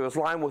hallway was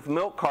lined with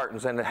milk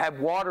cartons, and it had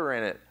water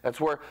in it. That's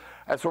where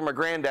my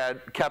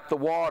granddad kept the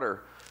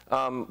water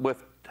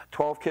with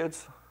 12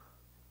 kids?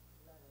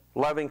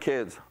 11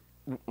 kids.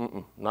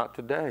 Not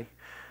today.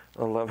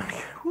 11.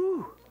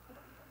 Whew.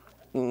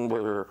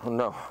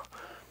 No.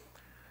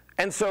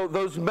 And so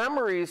those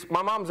memories,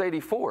 my mom's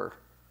 84.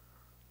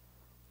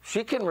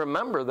 She can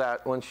remember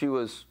that when she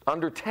was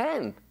under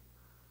 10.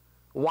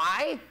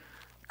 Why?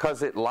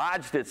 Because it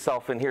lodged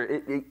itself in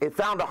here. It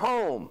found a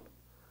home.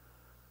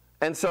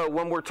 And so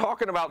when we're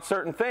talking about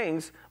certain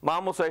things,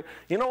 Mom will say,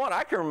 you know what,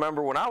 I can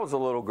remember when I was a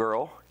little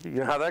girl. You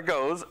know how that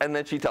goes. And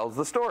then she tells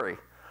the story.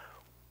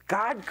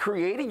 God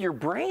created your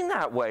brain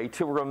that way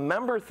to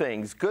remember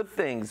things, good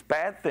things,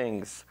 bad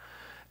things.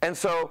 And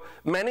so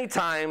many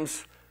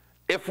times,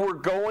 if we're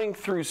going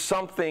through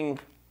something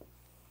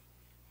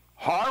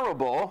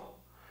horrible,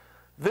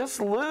 this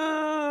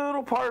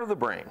little part of the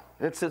brain,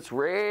 it sits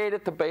right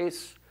at the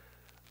base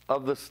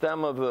of the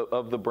stem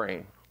of the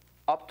brain,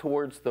 up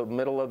towards the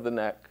middle of the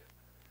neck,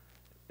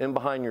 in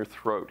behind your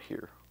throat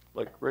here,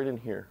 like right in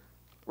here,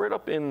 right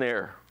up in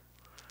there.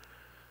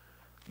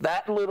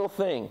 That little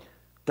thing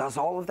does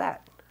all of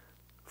that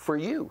for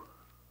you.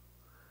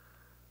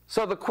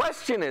 So the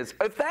question is,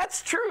 if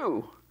that's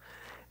true,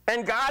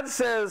 and God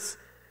says,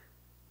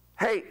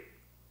 hey,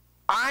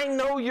 I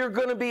know you're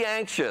going to be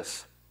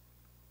anxious.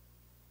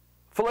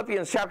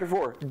 Philippians chapter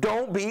 4,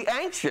 don't be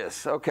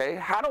anxious, okay?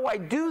 How do I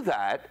do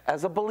that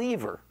as a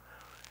believer?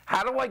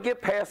 How do I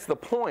get past the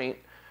point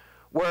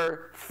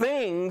where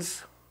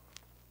things,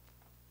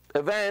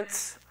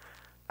 events,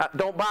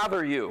 don't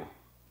bother you?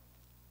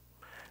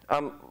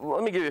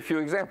 Let me give you a few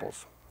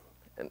examples.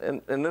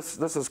 And this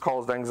has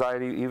caused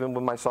anxiety even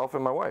with myself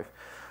and my wife.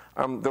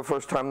 The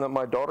first time that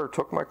my daughter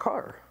took my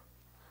car.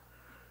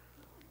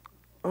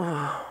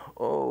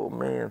 Oh,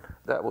 man,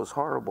 that was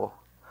horrible.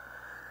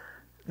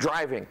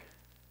 Driving.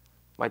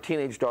 My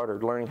teenage daughter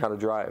learning how to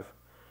drive.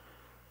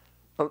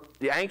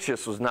 The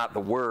anxious was not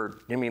the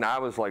word. I mean, I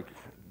was like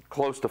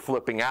close to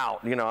flipping out.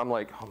 You know, I'm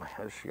like, oh my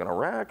God, is she going to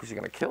wreck? Is she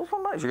going to kill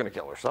somebody? Is she going to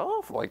kill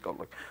herself? Like,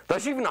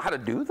 does she even know how to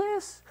do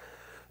this?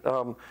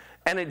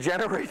 And it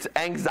generates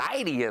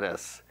anxiety in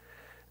us.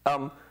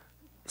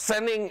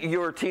 Sending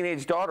your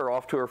teenage daughter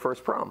off to her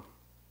first prom.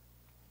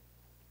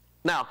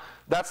 Now,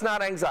 that's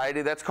not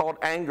anxiety. That's called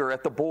anger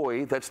at the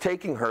boy that's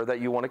taking her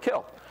that you want to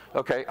kill.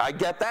 Okay, I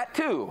get that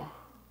too.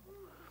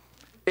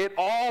 It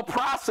all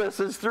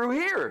processes through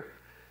here.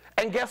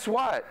 And guess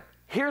what?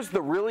 Here's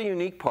the really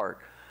unique part.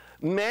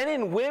 Men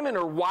and women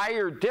are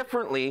wired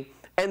differently,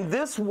 and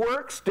this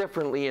works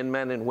differently in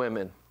men and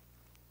women.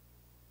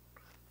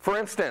 For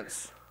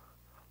instance,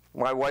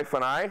 my wife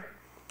and I,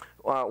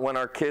 when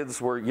our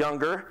kids were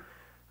younger,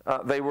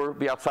 they would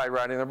be outside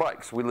riding their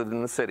bikes. We lived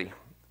in the city.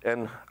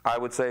 And they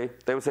would say,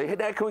 hey,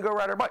 Dad, can we go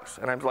ride our bikes?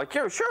 And I was like,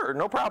 yeah, sure,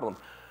 no problem.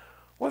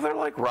 Well, they're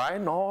like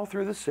riding all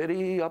through the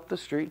city, up the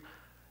street.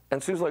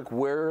 And Sue's like,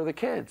 where are the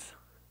kids?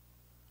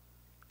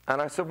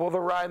 And I said, well,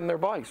 they're riding their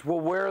bikes. Well,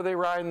 where are they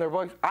riding their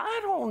bikes? I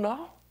don't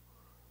know.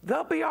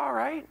 They'll be all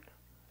right.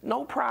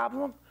 No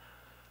problem.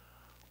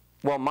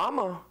 Well,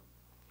 Mama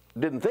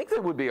didn't think they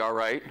would be all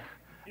right.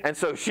 And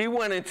so she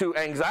went into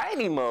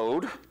anxiety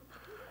mode.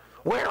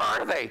 Where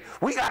are they?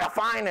 We got to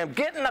find them.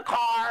 Get in the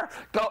car.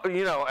 Go,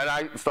 you know, and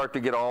I start to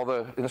get all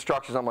the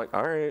instructions. I'm like,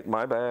 all right,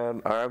 my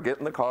bad. All right, get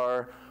in the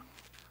car.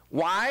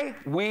 Why?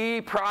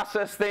 We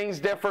process things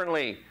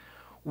differently.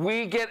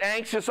 We get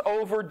anxious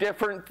over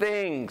different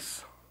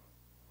things.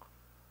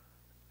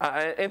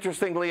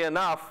 Interestingly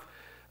enough,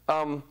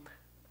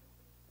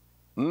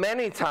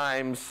 many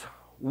times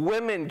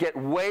women get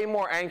way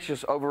more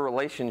anxious over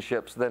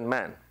relationships than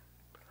men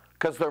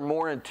because they're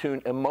more in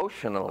tune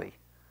emotionally.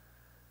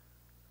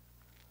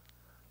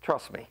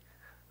 Trust me,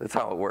 that's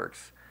how it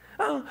works.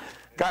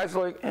 Guys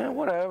are like,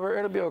 whatever,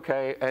 it'll be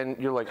okay. And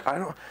you're like,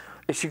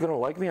 is she going to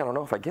like me? I don't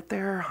know if I get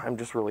there. I'm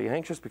just really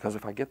anxious because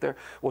if I get there,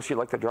 will she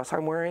like the dress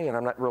I'm wearing? And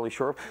I'm not really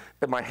sure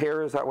if my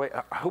hair is that way.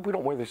 I hope we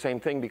don't wear the same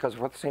thing because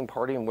we're at the same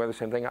party and wear the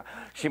same thing.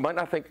 She might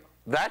not think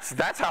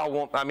That's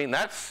how, I mean,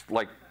 that's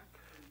like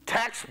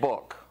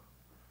textbook.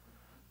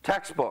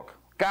 Textbook.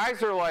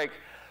 Guys are like,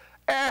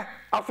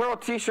 I'll throw a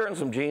t-shirt and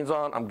some jeans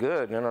on. I'm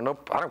good. You know, no,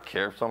 I don't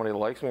care if somebody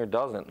likes me or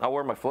doesn't. I'll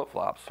wear my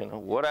flip-flops, you know,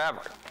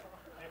 whatever.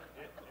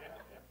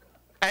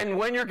 And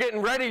when you're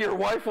getting ready, your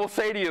wife will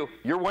say to you,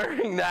 you're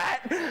wearing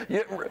that?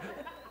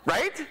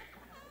 Right?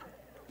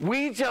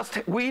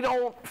 We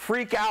don't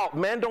freak out.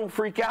 Men don't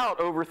freak out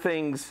over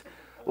things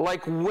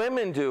like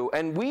women do.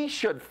 And we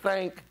should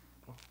thank,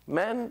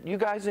 men, you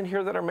guys in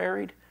here that are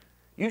married,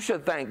 you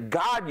should thank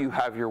God you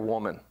have your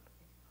woman.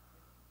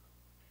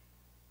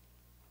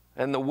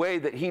 And the way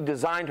that he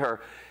designed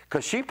her,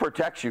 because she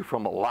protects you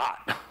from a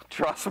lot,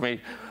 trust me,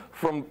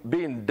 from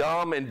being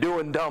dumb and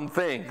doing dumb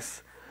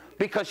things.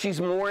 Because she's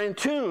more in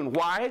tune.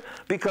 Why?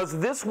 Because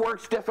this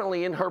works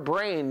differently in her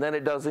brain than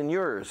it does in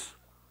yours.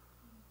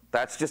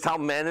 That's just how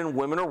men and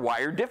women are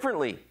wired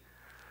differently.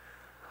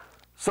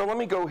 So let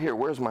me go here.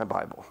 Where's my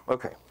Bible?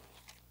 Okay.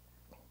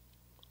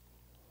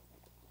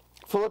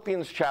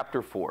 Philippians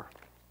chapter 4.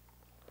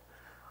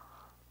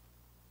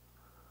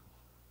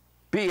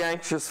 Be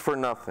anxious for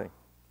nothing,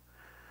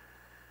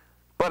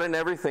 but in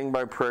everything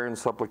by prayer and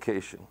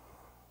supplication,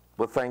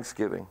 with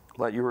thanksgiving,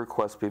 let your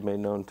requests be made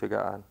known to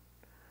God.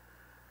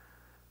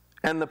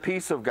 And the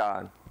peace of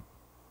God,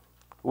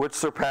 which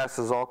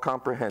surpasses all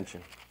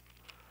comprehension,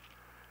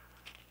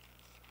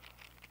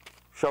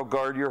 shall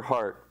guard your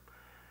heart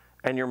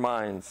and your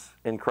minds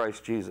in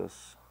Christ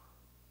Jesus.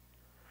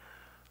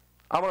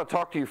 I want to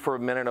talk to you for a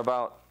minute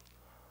about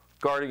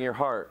guarding your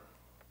heart.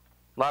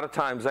 A lot of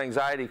times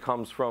anxiety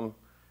comes from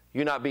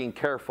you not being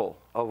careful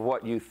of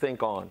what you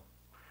think on.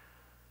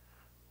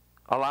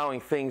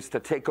 Allowing things to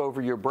take over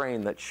your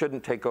brain that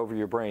shouldn't take over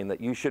your brain,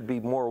 that you should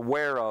be more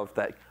aware of,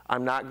 that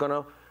I'm not going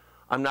to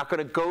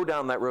go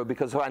down that road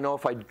because I know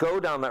if I go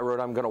down that road,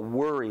 I'm going to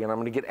worry and I'm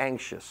going to get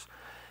anxious.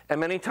 And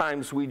many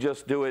times we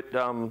just do it,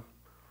 I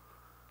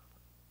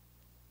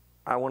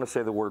want to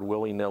say the word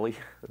willy-nilly.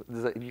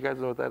 You guys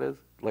know what that is?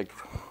 Like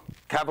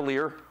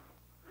cavalier,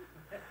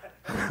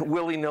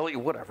 willy-nilly,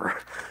 whatever.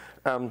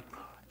 And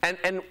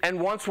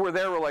once we're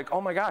there, we're like,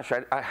 oh my gosh,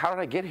 how did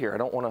I get here? I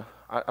don't want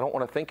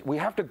to think. We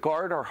have to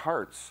guard our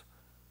hearts.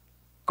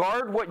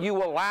 Guard what you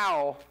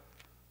allow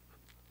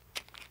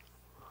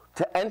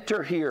to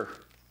enter here.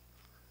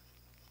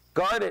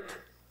 Guard it.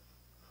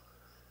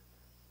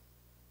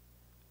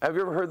 Have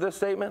you ever heard this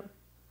statement?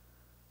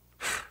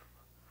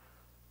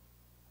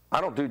 I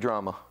don't do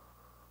drama.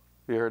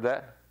 You heard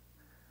that?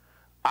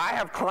 I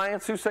have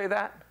clients who say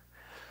that.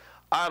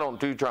 I don't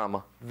do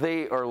drama.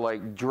 They are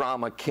like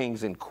drama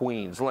kings and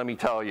queens, let me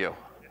tell you.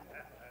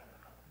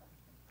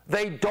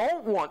 They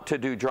don't want to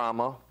do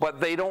drama, but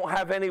they don't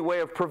have any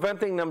way of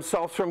preventing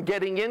themselves from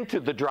getting into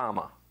the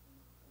drama.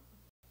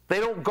 They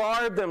don't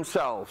guard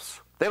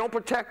themselves. They don't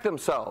protect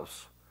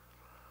themselves.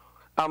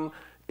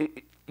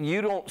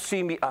 You don't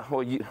see me,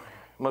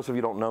 most of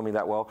you don't know me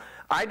that well.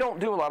 I don't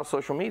do a lot of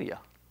social media.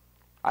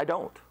 I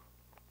don't.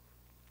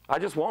 I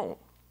just won't.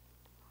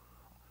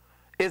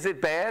 Is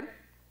it bad?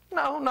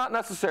 No, not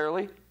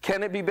necessarily.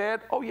 Can it be bad?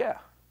 Oh, yeah.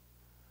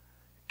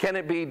 Can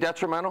it be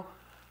detrimental?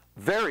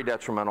 Very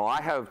detrimental.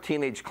 I have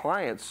teenage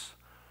clients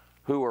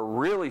who are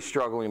really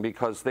struggling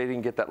because they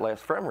didn't get that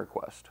last friend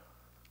request.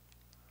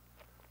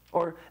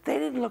 Or they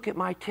didn't look at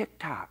my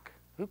TikTok.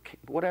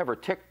 Whatever,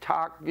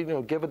 TikTok,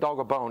 give a dog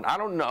a bone. I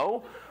don't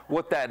know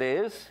what that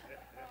is.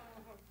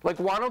 Like,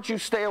 why don't you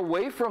stay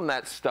away from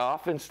that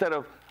stuff instead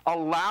of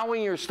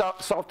allowing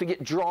yourself to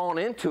get drawn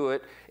into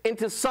it,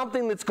 into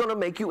something that's going to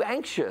make you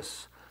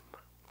anxious?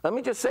 Let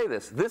me just say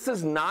this. This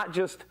is not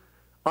just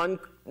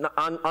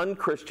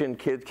unchristian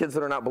kids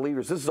that are not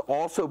believers. This is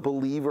also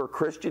believer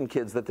Christian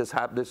kids that this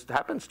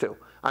happens to.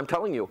 I'm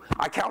telling you,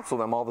 I counsel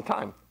them all the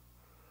time.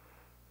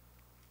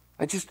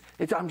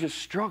 I'm just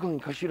struggling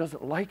because she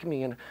doesn't like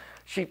me, and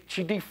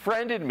she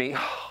defriended me.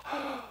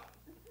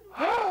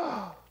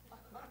 And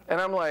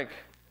I'm like,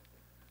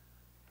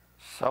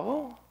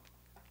 so?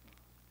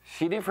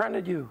 She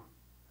defriended you.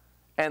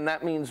 And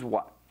that means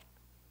what?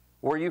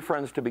 Were you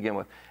friends to begin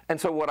with? And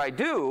so what I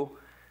do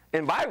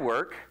in my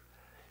work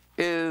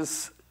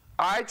is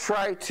I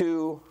try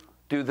to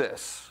do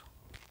this.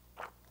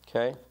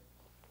 Okay?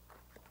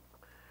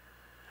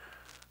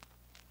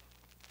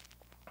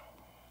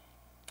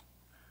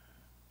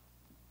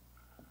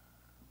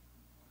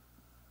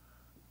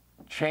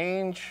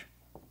 Change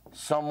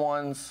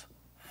someone's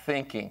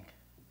thinking.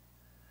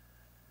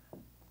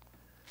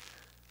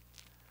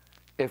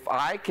 If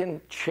I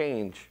can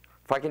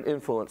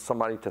influence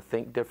somebody to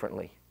think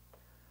differently,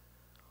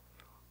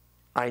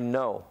 I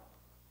know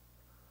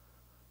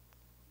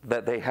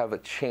that they have a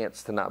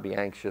chance to not be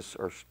anxious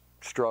or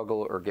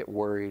struggle or get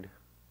worried.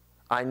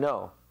 I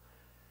know.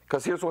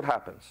 Because here's what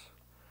happens.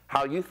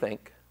 How you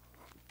think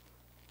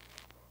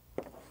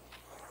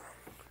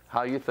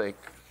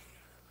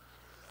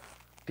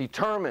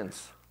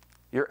determines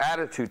your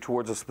attitude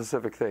towards a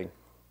specific thing.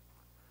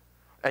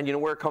 And you know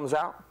where it comes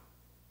out?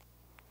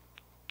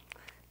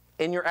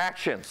 In your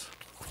actions.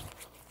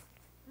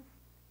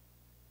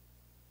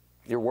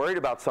 You're worried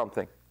about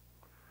something.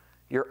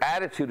 Your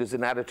attitude is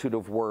an attitude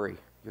of worry.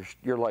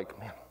 You're like,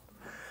 man,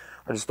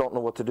 I just don't know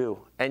what to do.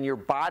 And your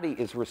body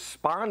is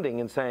responding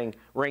and saying,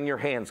 wring your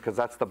hands, because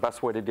that's the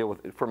best way to deal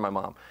with it for my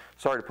mom.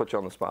 Sorry to put you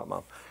on the spot,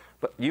 Mom.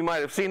 But you might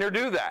have seen her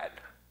do that.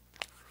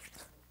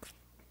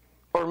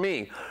 Or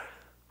me.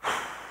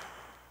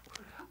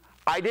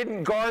 I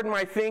didn't guard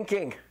my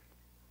thinking.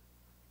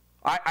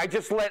 I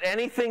just let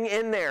anything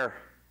in there.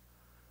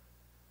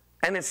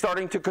 And it's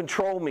starting to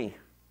control me.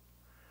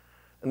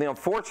 And the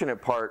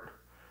unfortunate part,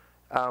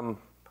 I'm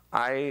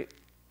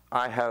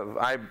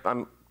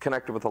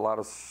connected with a lot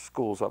of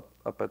schools up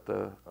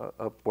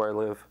where I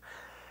live,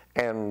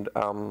 and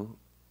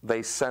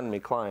they send me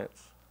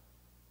clients.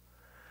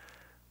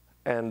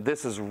 And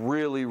this is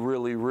really,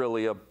 really,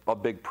 really a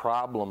big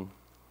problem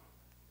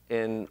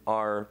in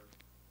our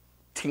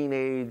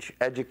teenage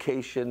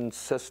education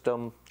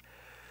system,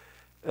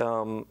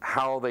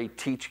 how they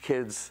teach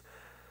kids.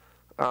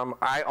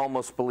 I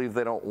almost believe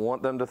they don't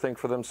want them to think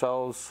for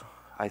themselves.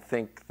 I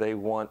think they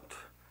want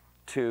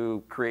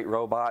to create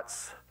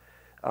robots.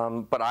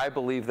 But I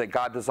believe that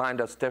God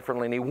designed us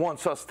differently, and He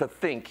wants us to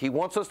think. He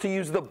wants us to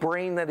use the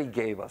brain that He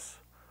gave us.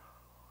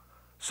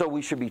 So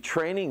we should be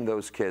training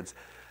those kids.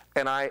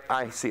 And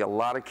I see a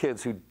lot of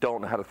kids who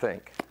don't know how to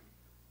think.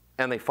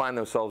 And they find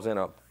themselves in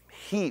a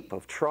heap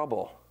of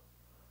trouble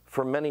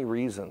for many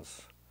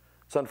reasons.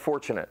 It's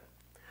unfortunate.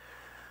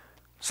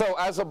 So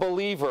as a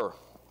believer,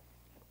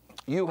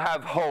 you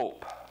have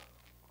hope,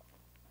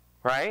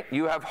 right?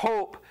 You have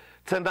hope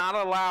to not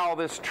allow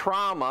this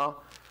trauma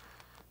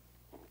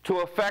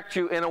to affect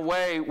you in a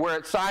way where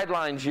it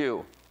sidelines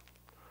you.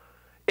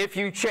 If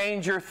you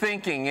change your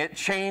thinking, it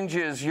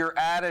changes your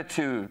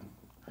attitude.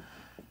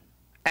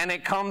 And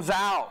it comes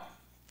out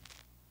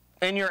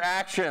in your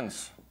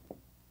actions.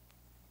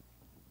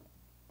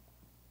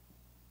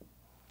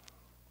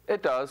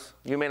 It does.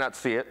 You may not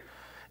see it.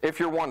 If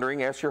you're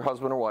wondering, ask your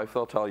husband or wife,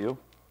 they'll tell you.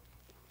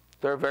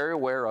 They're very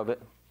aware of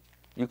it.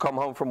 You come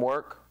home from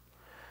work,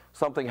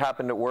 something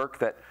happened at work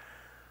that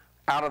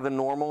out of the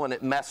normal, and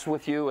it messed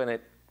with you, and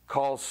it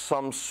caused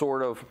some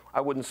sort of,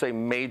 I wouldn't say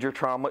major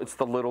trauma, it's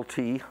the little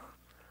t.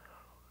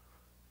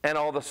 And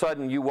all of a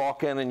sudden you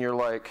walk in and you're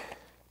like,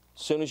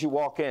 as soon as you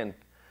walk in,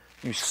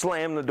 you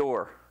slam the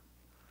door.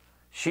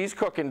 She's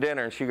cooking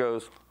dinner and she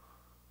goes,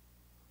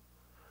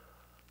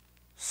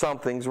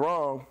 something's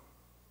wrong,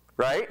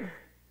 right?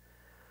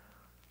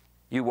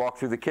 You walk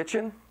through the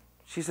kitchen.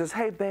 She says,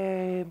 hey,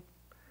 babe,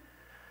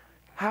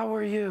 how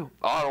are you?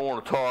 I don't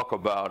want to talk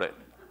about it.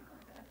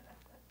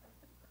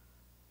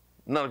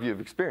 None of you have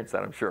experienced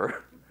that, I'm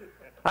sure.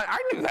 I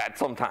do that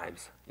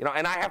sometimes, you know,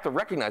 and I have to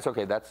recognize,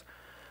 okay,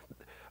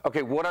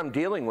 what I'm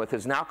dealing with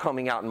is now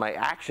coming out in my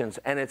actions,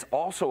 and it's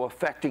also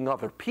affecting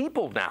other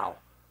people now.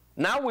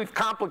 Now we've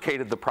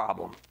complicated the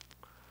problem.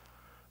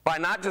 By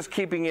not just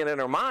keeping it in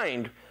our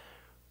mind,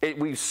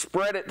 we've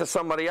spread it to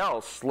somebody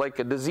else like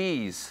a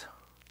disease.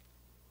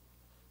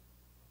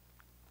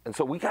 And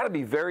so we got to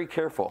be very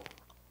careful.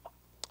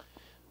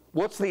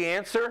 What's the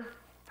answer?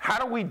 How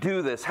do we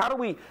do this? How do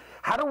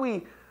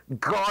we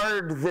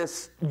guard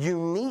this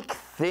unique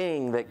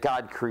thing that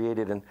God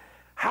created? And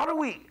how do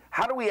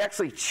we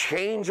actually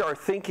change our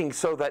thinking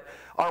so that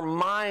our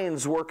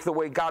minds work the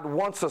way God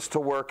wants us to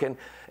work, and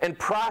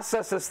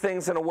processes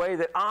things in a way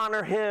that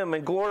honor Him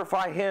and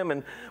glorify Him,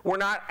 and we're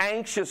not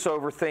anxious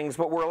over things,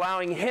 but we're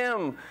allowing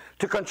Him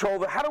to control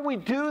the. How do we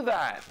do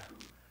that?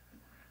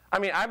 I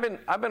mean, I've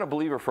been a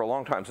believer for a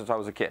long time, since I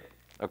was a kid.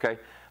 Okay,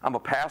 I'm a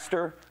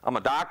pastor. I'm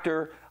a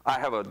doctor. I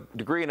have a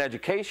degree in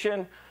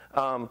education.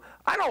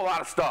 I know a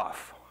lot of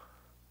stuff.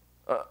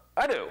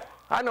 I do.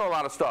 I know a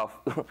lot of stuff.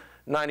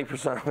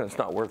 90% of it's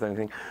not worth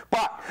anything.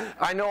 But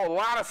I know a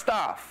lot of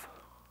stuff.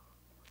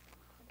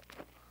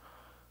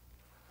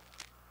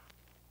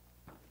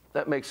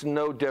 That makes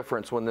no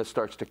difference when this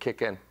starts to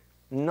kick in.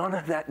 None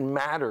of that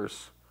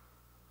matters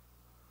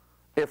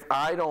if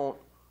I don't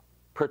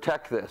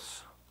protect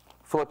this.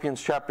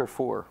 Philippians chapter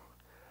 4.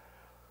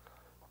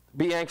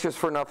 Be anxious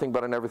for nothing,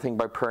 but in everything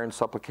by prayer and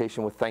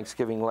supplication with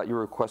thanksgiving let your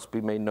requests be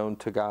made known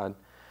to God.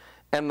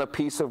 And the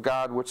peace of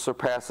God, which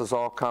surpasses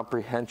all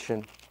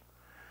comprehension,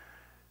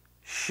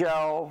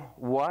 shall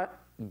what?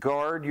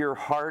 Guard your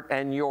heart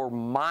and your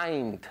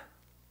mind.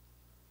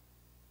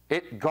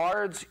 It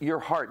guards your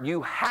heart.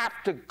 You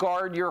have to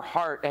guard your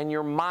heart and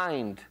your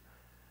mind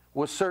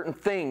with certain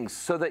things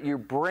so that your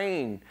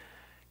brain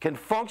can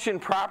function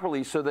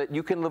properly, so that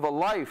you can live a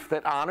life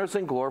that honors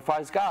and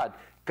glorifies God.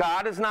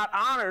 God is not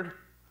honored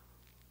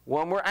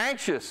when we're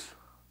anxious.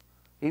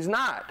 He's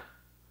not.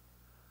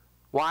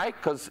 Why?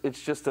 Because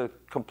it's just a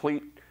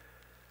complete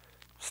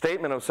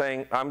statement of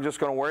saying, I'm just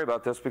going to worry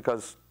about this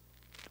because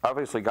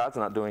obviously God's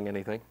not doing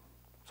anything,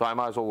 so I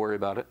might as well worry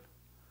about it.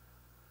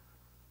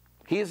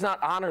 He is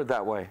not honored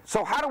that way.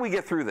 So how do we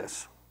get through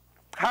this?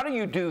 How do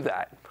you do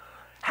that?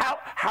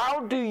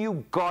 How do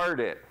you guard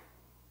it?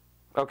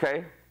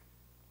 Okay?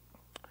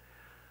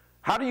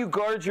 How do you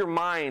guard your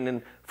mind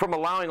and from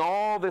allowing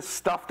all this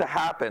stuff to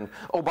happen?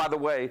 Oh, by the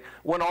way,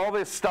 when all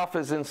this stuff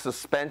is in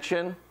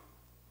suspension,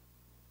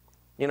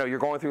 you know, you're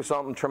going through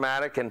something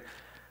traumatic and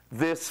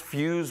this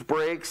fuse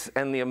breaks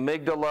and the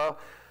amygdala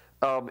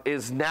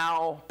is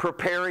now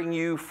preparing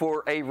you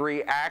for a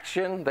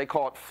reaction. They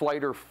call it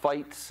flight or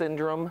fight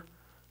syndrome.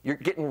 You're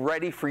getting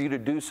ready for you to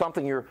do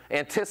something. You're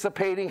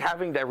anticipating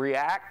having to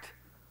react.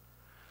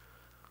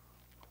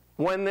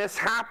 When this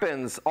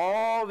happens,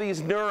 all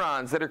these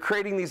neurons that are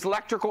creating these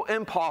electrical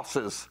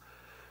impulses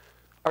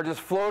are just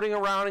floating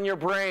around in your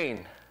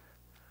brain.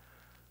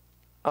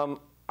 I'm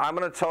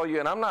going to tell you,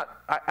 and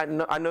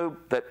I know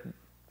that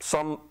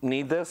some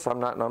need this. I'm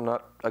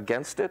not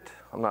against it.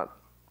 I'm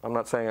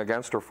not saying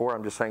against or for.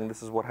 I'm just saying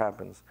this is what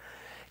happens.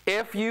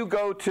 If you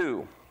go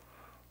to,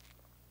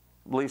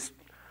 at least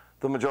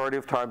the majority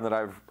of time that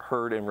I've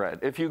heard and read,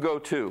 if you go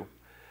to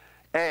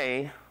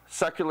a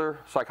secular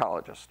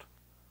psychologist,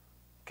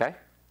 okay?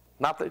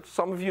 Not that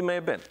some of you may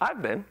have been.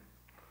 I've been.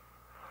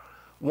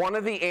 One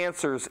of the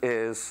answers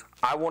is,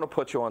 I want to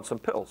put you on some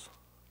pills.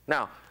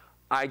 Now,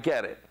 I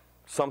get it.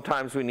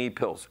 Sometimes we need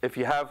pills. If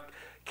you have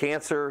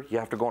cancer, you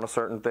have to go on a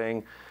certain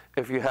thing.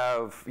 If you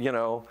have,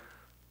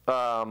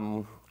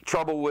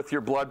 trouble with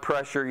your blood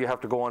pressure, you have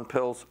to go on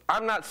pills.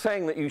 I'm not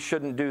saying that you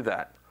shouldn't do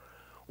that.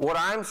 What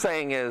I'm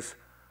saying is,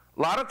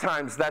 a lot of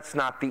times that's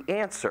not the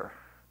answer.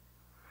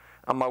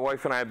 My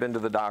wife and I have been to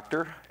the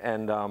doctor,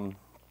 and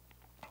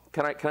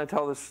can I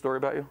tell this story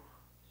about you?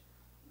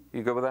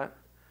 You good with that?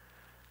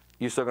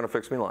 You still going to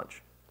fix me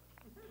lunch?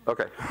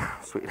 Okay,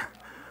 sweet.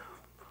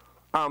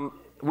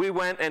 We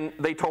went and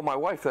they told my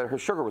wife that her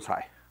sugar was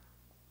high.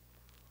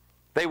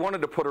 They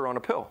wanted to put her on a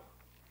pill,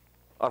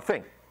 a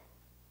thing.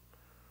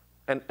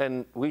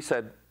 And we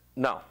said,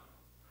 no.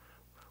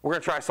 We're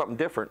going to try something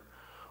different.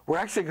 We're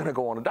actually going to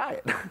go on a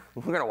diet.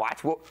 We're going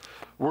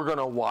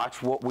to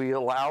watch what we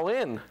allow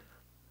in.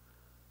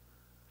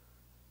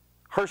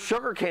 Her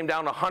sugar came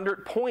down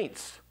 100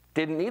 points.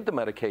 Didn't need the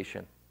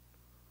medication.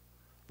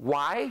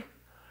 Why?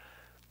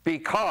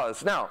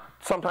 Because, now,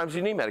 sometimes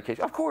you need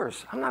medication. Of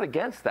course, I'm not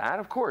against that.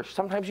 Of course,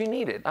 sometimes you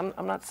need it.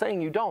 I'm not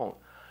saying you don't.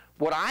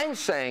 What I'm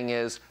saying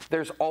is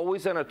there's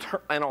always an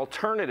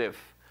alternative.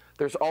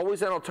 There's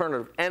always an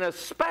alternative, and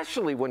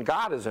especially when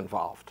God is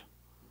involved.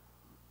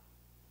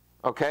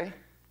 Okay?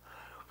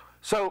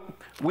 So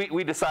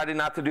we decided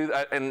not to do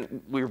that,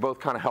 and we were both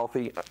kind of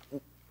healthy.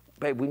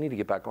 Babe, we need to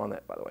get back on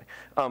that, by the way.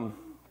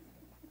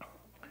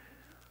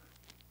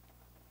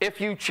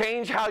 If you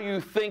change how you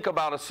think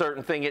about a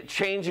certain thing, it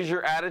changes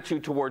your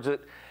attitude towards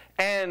it,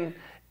 and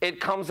it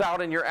comes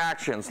out in your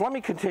actions. Let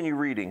me continue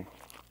reading.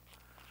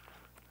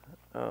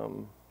 I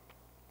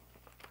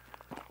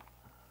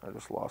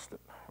just lost it.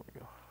 Here we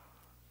go.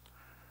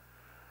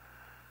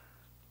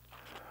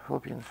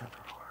 Philippians chapter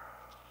 4.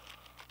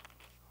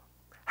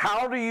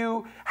 How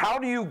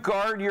do you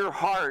guard your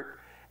heart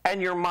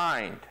and your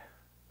mind?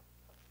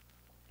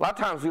 A lot of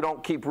times we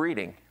don't keep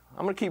reading.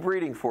 I'm going to keep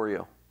reading for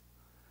you.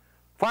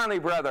 Finally,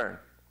 brethren,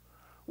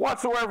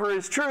 whatsoever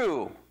is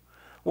true,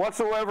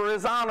 whatsoever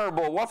is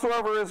honorable,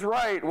 whatsoever is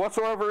right,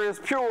 whatsoever is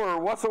pure,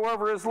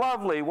 whatsoever is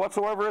lovely,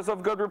 whatsoever is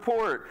of good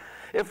report,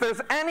 if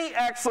there's any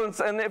excellence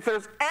and if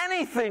there's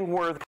anything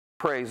worth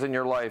praise in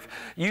your life,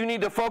 you need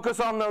to focus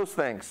on those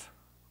things.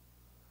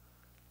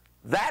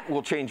 That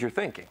will change your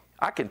thinking.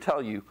 I can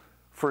tell you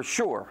for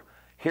sure.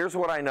 Here's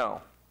what I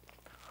know.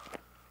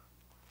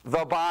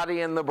 The body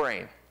and the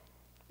brain,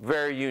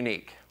 very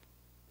unique.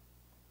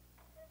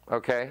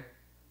 Okay?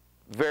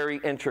 Very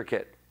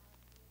intricate.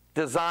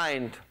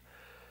 Designed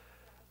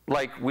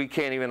like we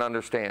can't even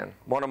understand.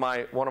 One of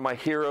my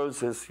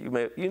heroes is,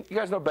 you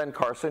guys know Ben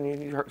Carson,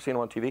 you've seen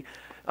him on TV.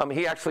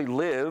 He actually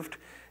lived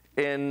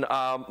in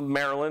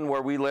Maryland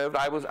where we lived.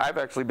 I've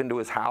actually been to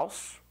his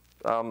house.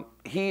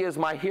 He is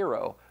my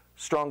hero.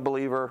 Strong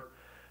believer.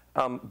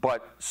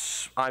 But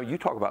you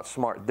talk about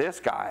smart.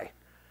 This guy,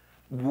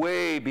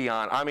 way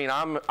beyond. I mean,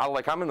 I'm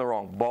in the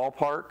wrong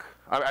ballpark.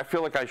 I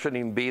feel like I shouldn't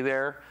even be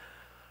there.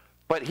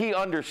 But he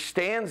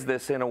understands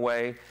this in a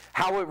way,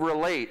 how it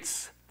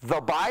relates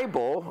the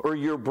Bible or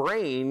your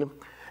brain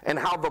and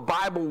how the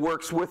Bible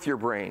works with your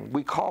brain.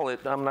 We call it,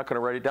 I'm not going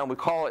to write it down, we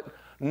call it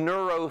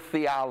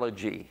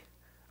neurotheology.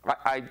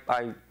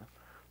 I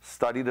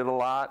studied it a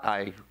lot.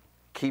 I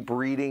keep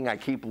reading. I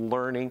keep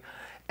learning.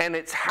 And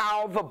it's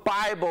how the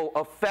Bible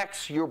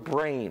affects your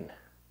brain.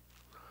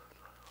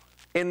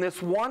 In this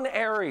one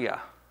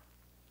area,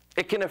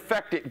 it can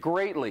affect it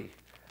greatly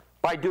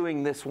by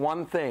doing this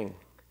one thing.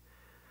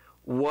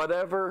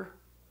 Whatever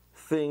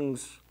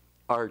things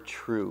are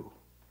true,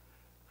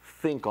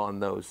 think on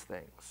those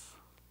things.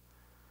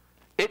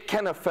 It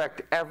can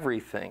affect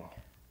everything.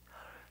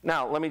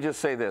 Now, let me just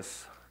say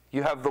this.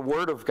 You have the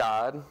Word of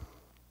God,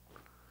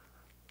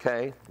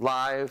 okay,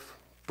 live,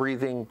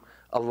 breathing,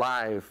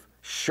 alive,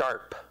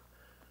 sharp.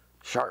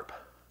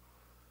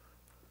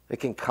 It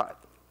can cut.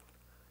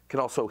 It can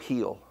also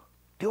heal.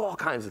 Do all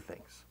kinds of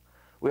things.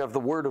 We have the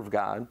Word of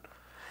God,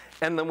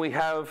 and then we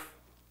have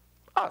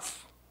us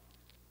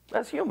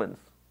as humans.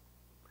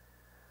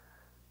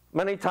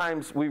 Many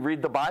times we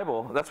read the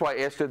Bible. That's why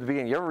I asked you at the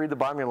beginning, you ever read the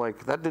Bible and you're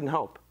like, that didn't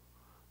help.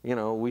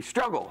 We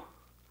struggle.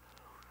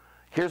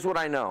 Here's what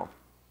I know.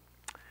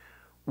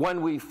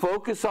 when we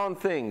focus on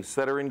things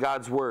that are in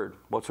God's Word,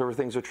 whatsoever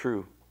things are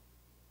true,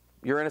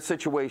 you're in a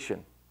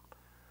situation,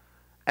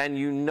 and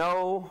you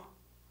know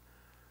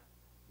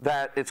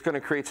that it's going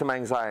to create some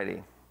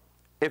anxiety.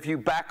 If you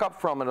back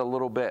up from it a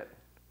little bit,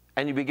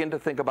 and you begin to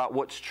think about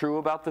what's true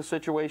about the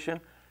situation,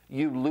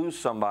 you lose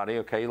somebody,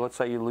 okay? Let's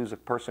say you lose a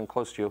person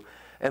close to you,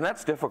 and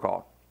that's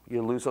difficult.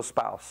 You lose a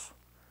spouse.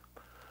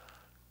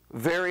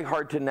 Very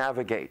hard to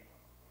navigate.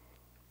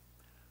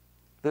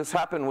 This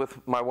happened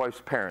with my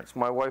wife's parents.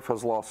 My wife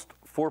has lost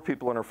 4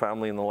 people in her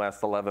family in the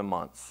last 11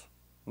 months.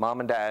 Mom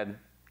and dad,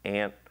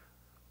 aunt,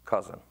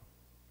 cousin.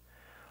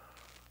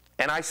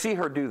 And I see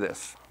her do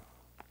this.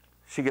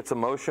 She gets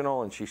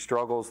emotional and she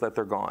struggles that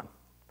they're gone.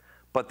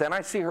 But then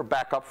I see her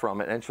back up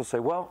from it and she'll say,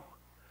 well,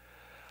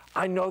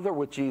 I know they're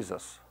with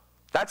Jesus.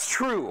 That's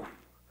true.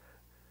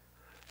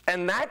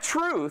 And that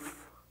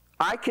truth,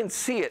 I can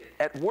see it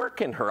at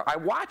work in her. I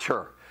watch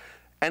her.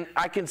 And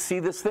I can see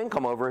this thing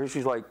come over her.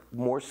 She's like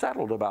more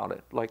settled about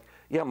it. Like,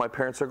 yeah, my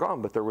parents are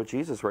gone, but they're with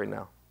Jesus right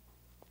now.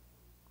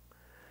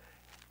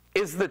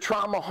 Is the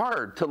trauma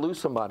hard to lose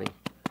somebody?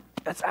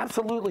 That's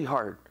absolutely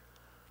hard.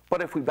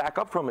 But if we back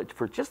up from it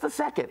for just a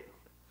second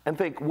and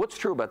think, what's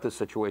true about this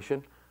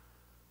situation?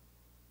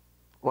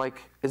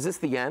 Like, is this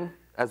the end?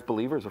 As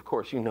believers, of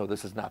course, you know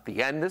this is not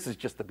the end. This is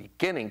just the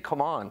beginning.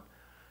 Come on.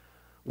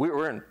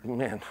 We're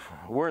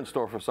in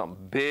store for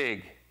something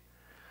big,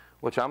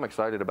 which I'm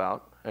excited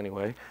about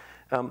anyway.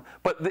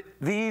 But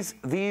these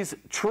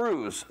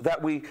truths that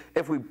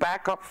if we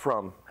back up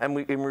from and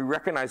we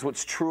recognize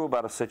what's true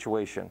about a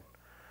situation,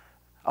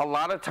 a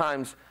lot of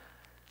times,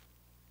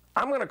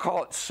 I'm going to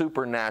call it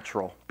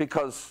supernatural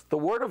because the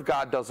Word of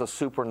God does a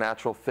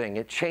supernatural thing.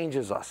 It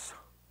changes us.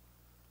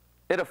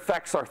 It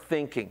affects our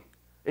thinking.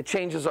 It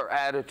changes our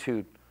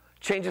attitude.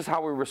 It changes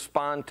how we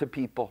respond to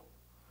people.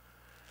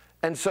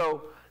 And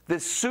so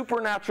this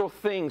supernatural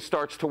thing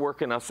starts to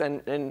work in us.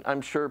 And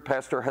I'm sure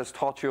Pastor has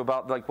taught you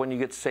about, like, when you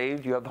get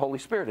saved, you have the Holy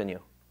Spirit in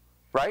you,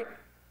 right?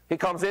 He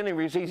comes in,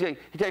 he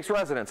takes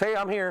residence. Hey,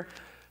 I'm here.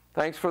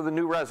 Thanks for the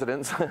new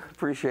residence.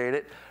 Appreciate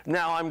it.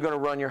 Now I'm going to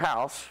run your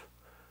house,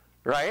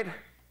 right?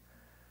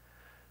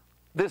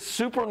 This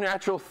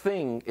supernatural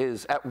thing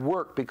is at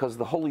work because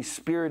the Holy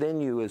Spirit in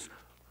you is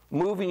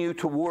moving you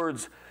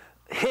towards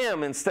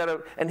Him and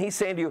He's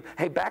saying to you,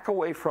 hey, back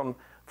away from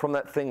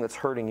that thing that's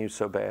hurting you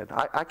so bad.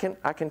 I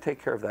can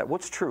take care of that.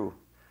 What's true?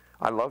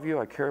 I love you.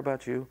 I care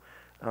about you.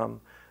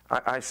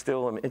 I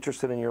still am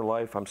interested in your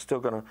life. I'm still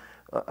going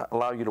to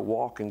allow you to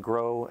walk and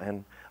grow,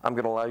 and I'm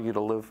going to allow you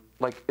to live.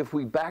 Like, if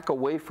we back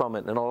away from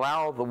it and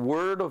allow the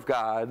Word of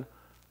God,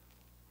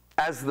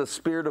 as the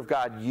Spirit of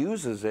God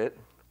uses it,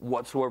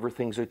 whatsoever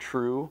things are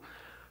true,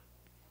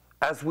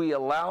 as we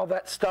allow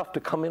that stuff to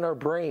come in our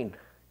brain,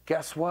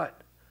 guess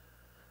what?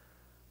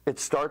 It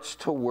starts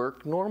to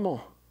work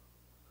normal.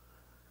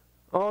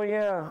 Oh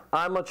yeah,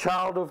 I'm a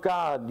child of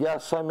God.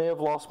 Yes, I may have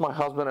lost my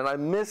husband and I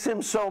miss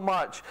him so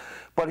much,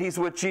 but he's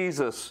with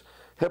Jesus.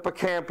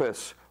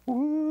 Hippocampus.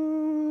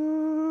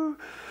 Woo.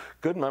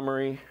 Good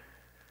memory.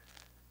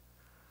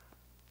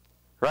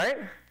 Right?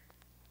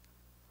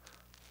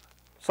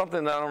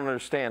 Something that I don't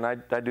understand. I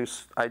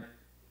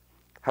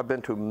have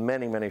been to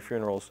many, many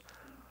funerals.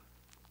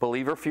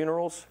 Believer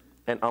funerals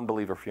and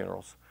unbeliever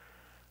funerals.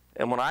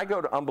 And when I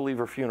go to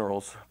unbeliever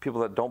funerals, people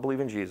that don't believe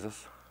in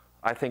Jesus,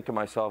 I think to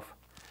myself,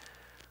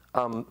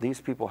 these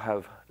people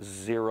have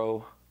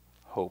zero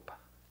hope.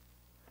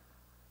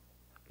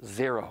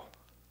 Zero.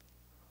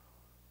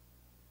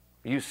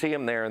 You see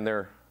them there and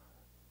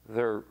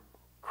they're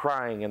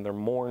crying and they're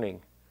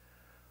mourning.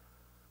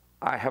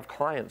 I have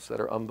clients that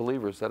are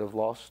unbelievers that have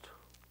lost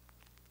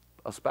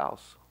a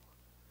spouse.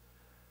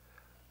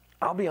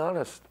 I'll be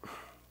honest,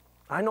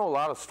 I know a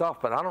lot of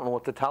stuff, but I don't know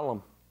what to tell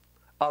them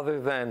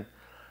other than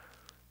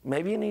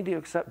maybe you need to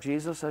accept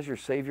Jesus as your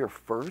Savior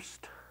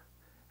first,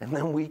 and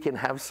then we can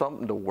have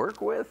something to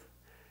work with.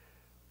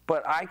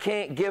 But I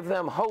can't give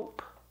them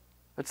hope.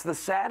 It's the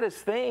saddest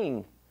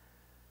thing.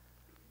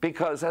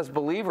 Because as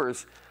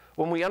believers,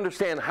 when we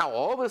understand how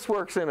all this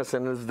works in us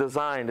and is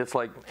designed, it's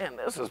like, man,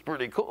 this is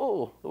pretty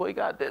cool, the way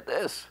God did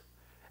this.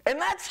 And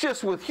that's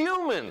just with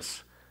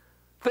humans.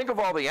 Think of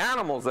all the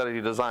animals that He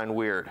designed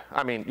weird.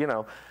 I mean, you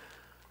know,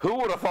 who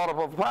would have thought of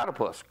a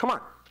platypus? Come on.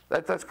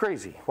 That's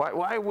crazy.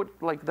 Why would,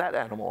 like, that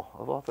animal,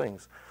 of all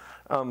things?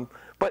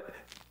 But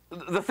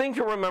the thing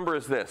to remember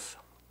is this.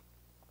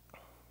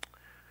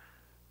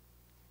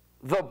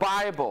 The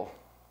Bible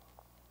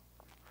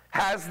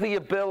has the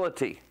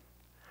ability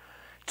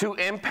to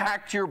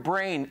impact your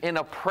brain in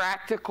a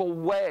practical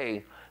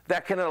way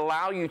that can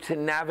allow you to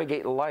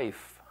navigate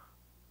life.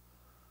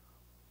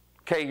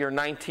 Okay, you're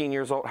 19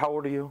 years old. How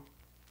old are you?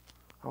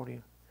 How old are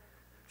you?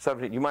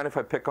 17. You mind if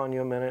I pick on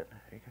you a minute?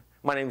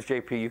 My name's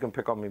JP. You can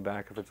pick on me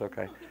back if it's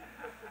okay.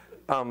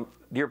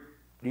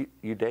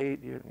 You date?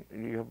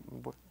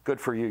 Good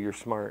for you. You're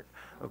smart.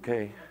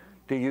 Okay.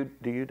 Do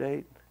you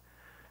date?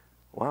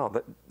 Wow,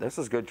 this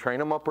is good. Train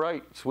them up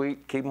right.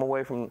 Sweet. Keep them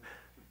away from,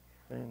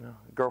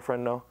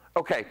 girlfriend. No.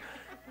 Okay.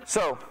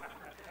 So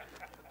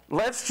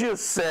let's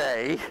just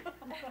say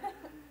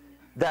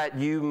that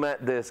you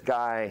met this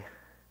guy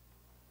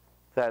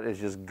that is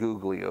just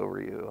googly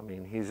over you. I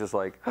mean, he's just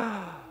like,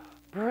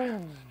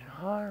 Prince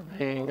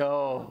Charming,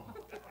 oh.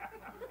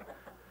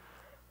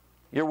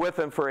 You're with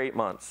him for 8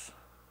 months.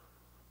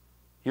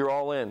 You're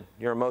all in.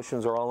 Your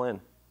emotions are all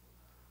in.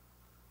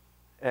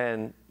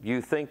 And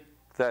you think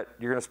that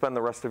you're going to spend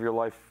the rest of your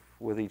life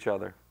with each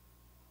other.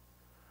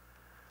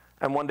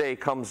 And one day he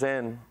comes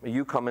in,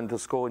 you come into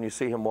school and you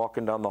see him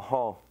walking down the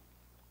hall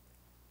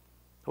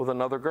with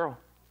another girl.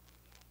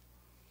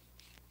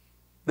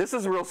 This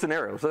is a real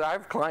scenario. So I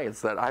have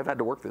clients that I've had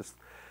to work this,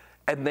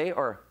 and they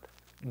are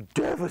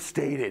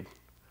devastated.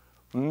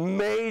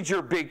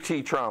 Major big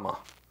T trauma.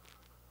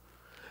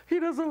 He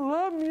doesn't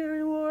love me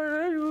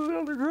anymore. I use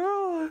another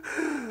girl.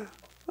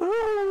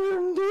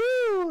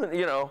 Oh,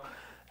 you know.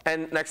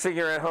 And next thing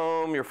you're at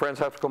home, your friends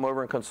have to come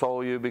over and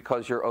console you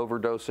because you're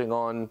overdosing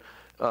on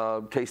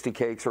tasty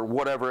cakes or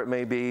whatever it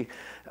may be.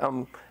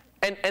 And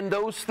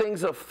those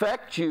things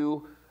affect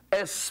you,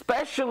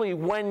 especially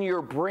when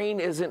your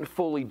brain isn't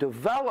fully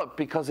developed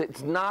because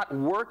it's not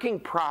working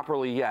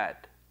properly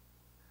yet.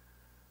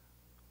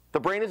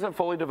 The brain isn't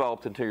fully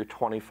developed until you're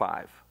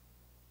 25.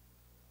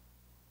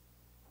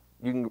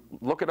 You can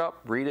look it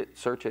up, read it,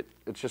 search it.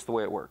 It's just the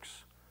way it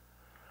works.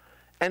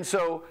 And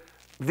so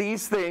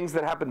these things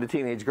that happen to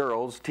teenage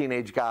girls,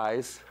 teenage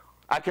guys,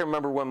 I can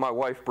remember when my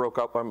wife broke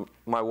up,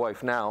 my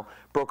wife now,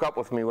 broke up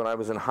with me when I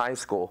was in high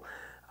school.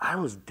 I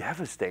was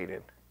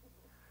devastated.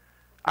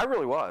 I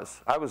really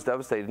was. I was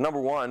devastated. Number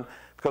one,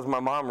 because my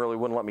mom really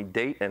wouldn't let me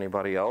date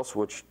anybody else,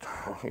 which,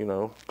 you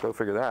know, go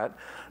figure that.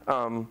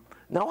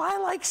 No, I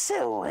like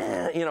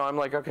Sue. You know, I'm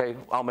like, okay,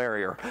 I'll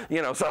marry her.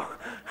 You know, so,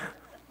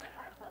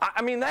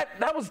 I mean,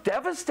 that was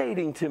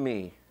devastating to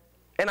me.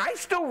 And I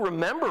still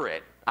remember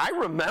it. I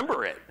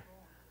remember it.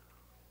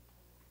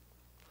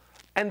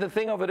 And the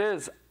thing of it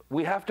is,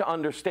 we have to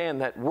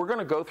understand that we're going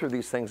to go through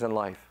these things in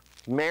life.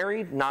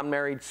 Married,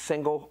 non-married,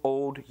 single,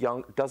 old,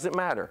 young, doesn't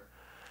matter.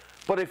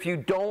 But if you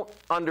don't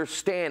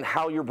understand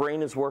how your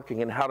brain is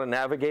working and how to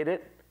navigate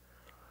it,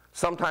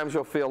 sometimes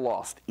you'll feel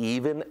lost,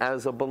 even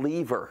as a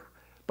believer.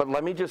 But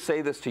let me just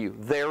say this to you.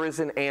 There is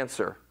an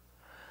answer.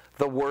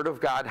 The Word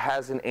of God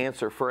has an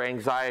answer for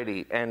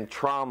anxiety and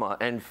trauma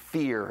and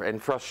fear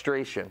and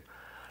frustration.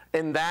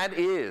 And that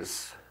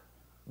is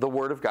the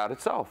Word of God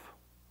itself.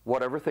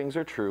 Whatever things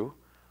are true,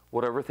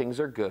 whatever things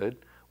are good,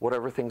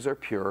 whatever things are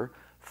pure,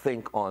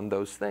 think on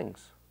those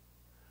things.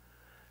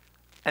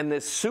 And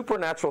this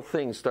supernatural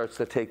thing starts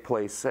to take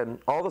place, and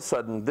all of a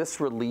sudden this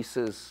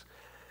releases,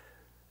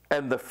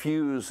 and the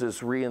fuse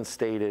is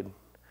reinstated,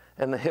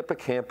 and the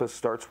hippocampus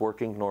starts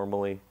working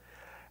normally.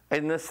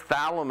 And this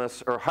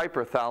thalamus or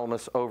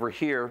hypothalamus over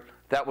here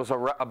that was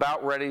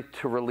about ready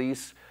to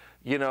release,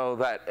 you know,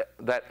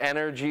 that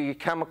energy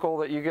chemical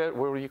that you get.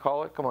 What do you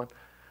call it? Come on.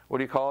 What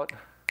do you call it?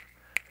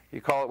 You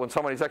call it when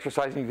somebody's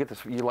exercising, you get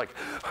this, you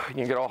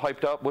get all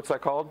hyped up. What's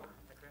that called?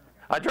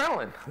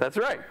 Adrenaline. That's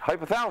right.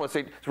 Hypothalamus.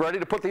 It's ready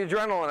to put the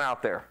adrenaline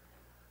out there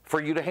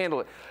for you to handle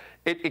it.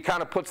 It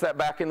kind of puts that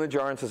back in the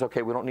jar and says,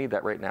 okay, we don't need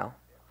that right now.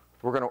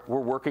 We're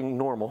working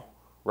normal,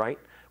 right?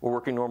 We're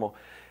working normal.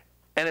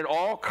 And it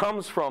all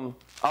comes from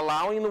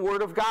allowing the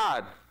Word of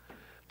God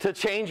to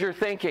change your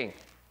thinking.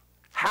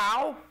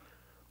 How?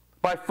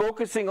 By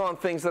focusing on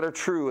things that are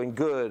true and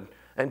good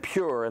and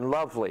pure and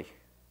lovely.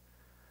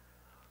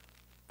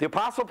 The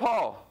Apostle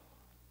Paul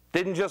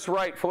didn't just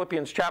write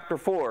Philippians chapter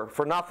 4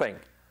 for nothing.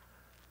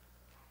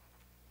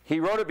 He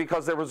wrote it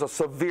because there was a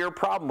severe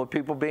problem with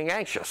people being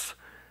anxious.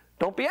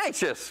 Don't be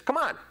anxious. Come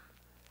on.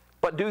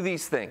 But do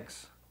these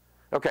things.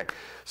 Okay,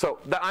 so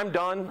I'm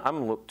done.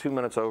 I'm 2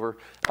 minutes over.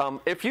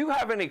 If you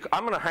have any,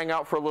 I'm going to hang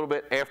out for a little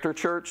bit after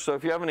church. So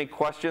if you have any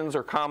questions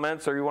or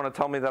comments, or you want to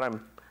tell me that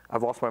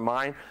I've lost my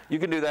mind, you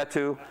can do that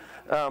too.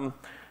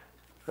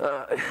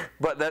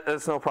 But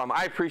that's no problem.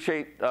 I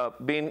appreciate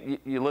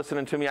you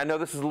listening to me. I know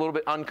this is a little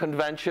bit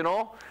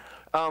unconventional,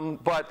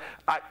 but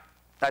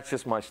that's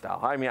just my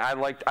style. I mean, I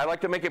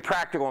like to make it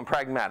practical and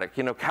pragmatic.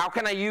 You know, how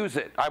can I use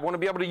it? I want to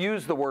be able to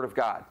use the Word of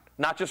God,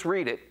 not just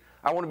read it.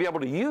 I want to be able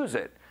to use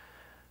it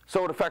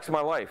so it affects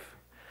my life.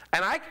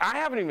 And I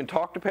haven't even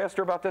talked to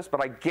Pastor about this,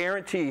 but I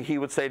guarantee he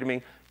would say to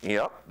me,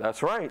 yep,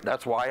 that's right.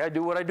 That's why I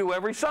do what I do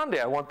every Sunday.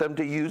 I want them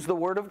to use the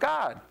Word of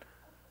God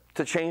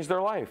to change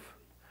their life.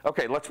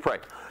 Okay, let's pray.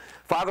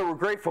 Father, we're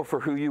grateful for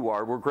who you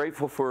are. We're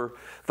grateful for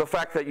the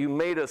fact that you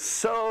made us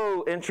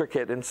so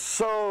intricate and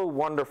so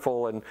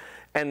wonderful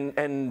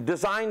and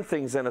designed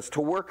things in us to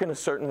work in a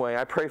certain way.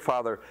 I pray,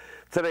 Father,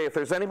 today if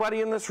there's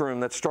anybody in this room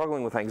that's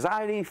struggling with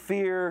anxiety,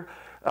 fear,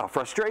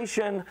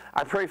 frustration,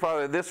 I pray,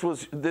 Father,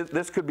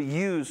 this could be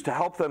used to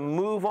help them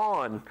move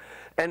on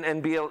and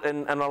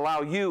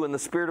allow you and the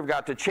Spirit of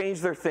God to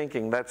change their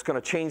thinking. That's going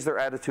to change their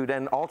attitude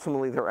and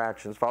ultimately their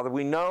actions. Father,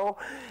 we know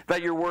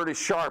that your word is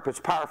sharp, it's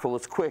powerful,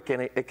 it's quick,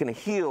 and it can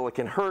heal, it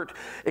can hurt,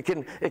 it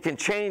can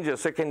change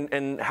us, it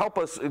can help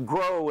us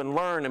grow and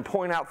learn and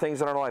point out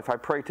things in our life. I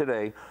pray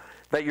today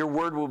that your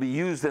word will be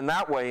used in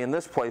that way in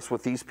this place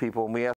with these people, and we ask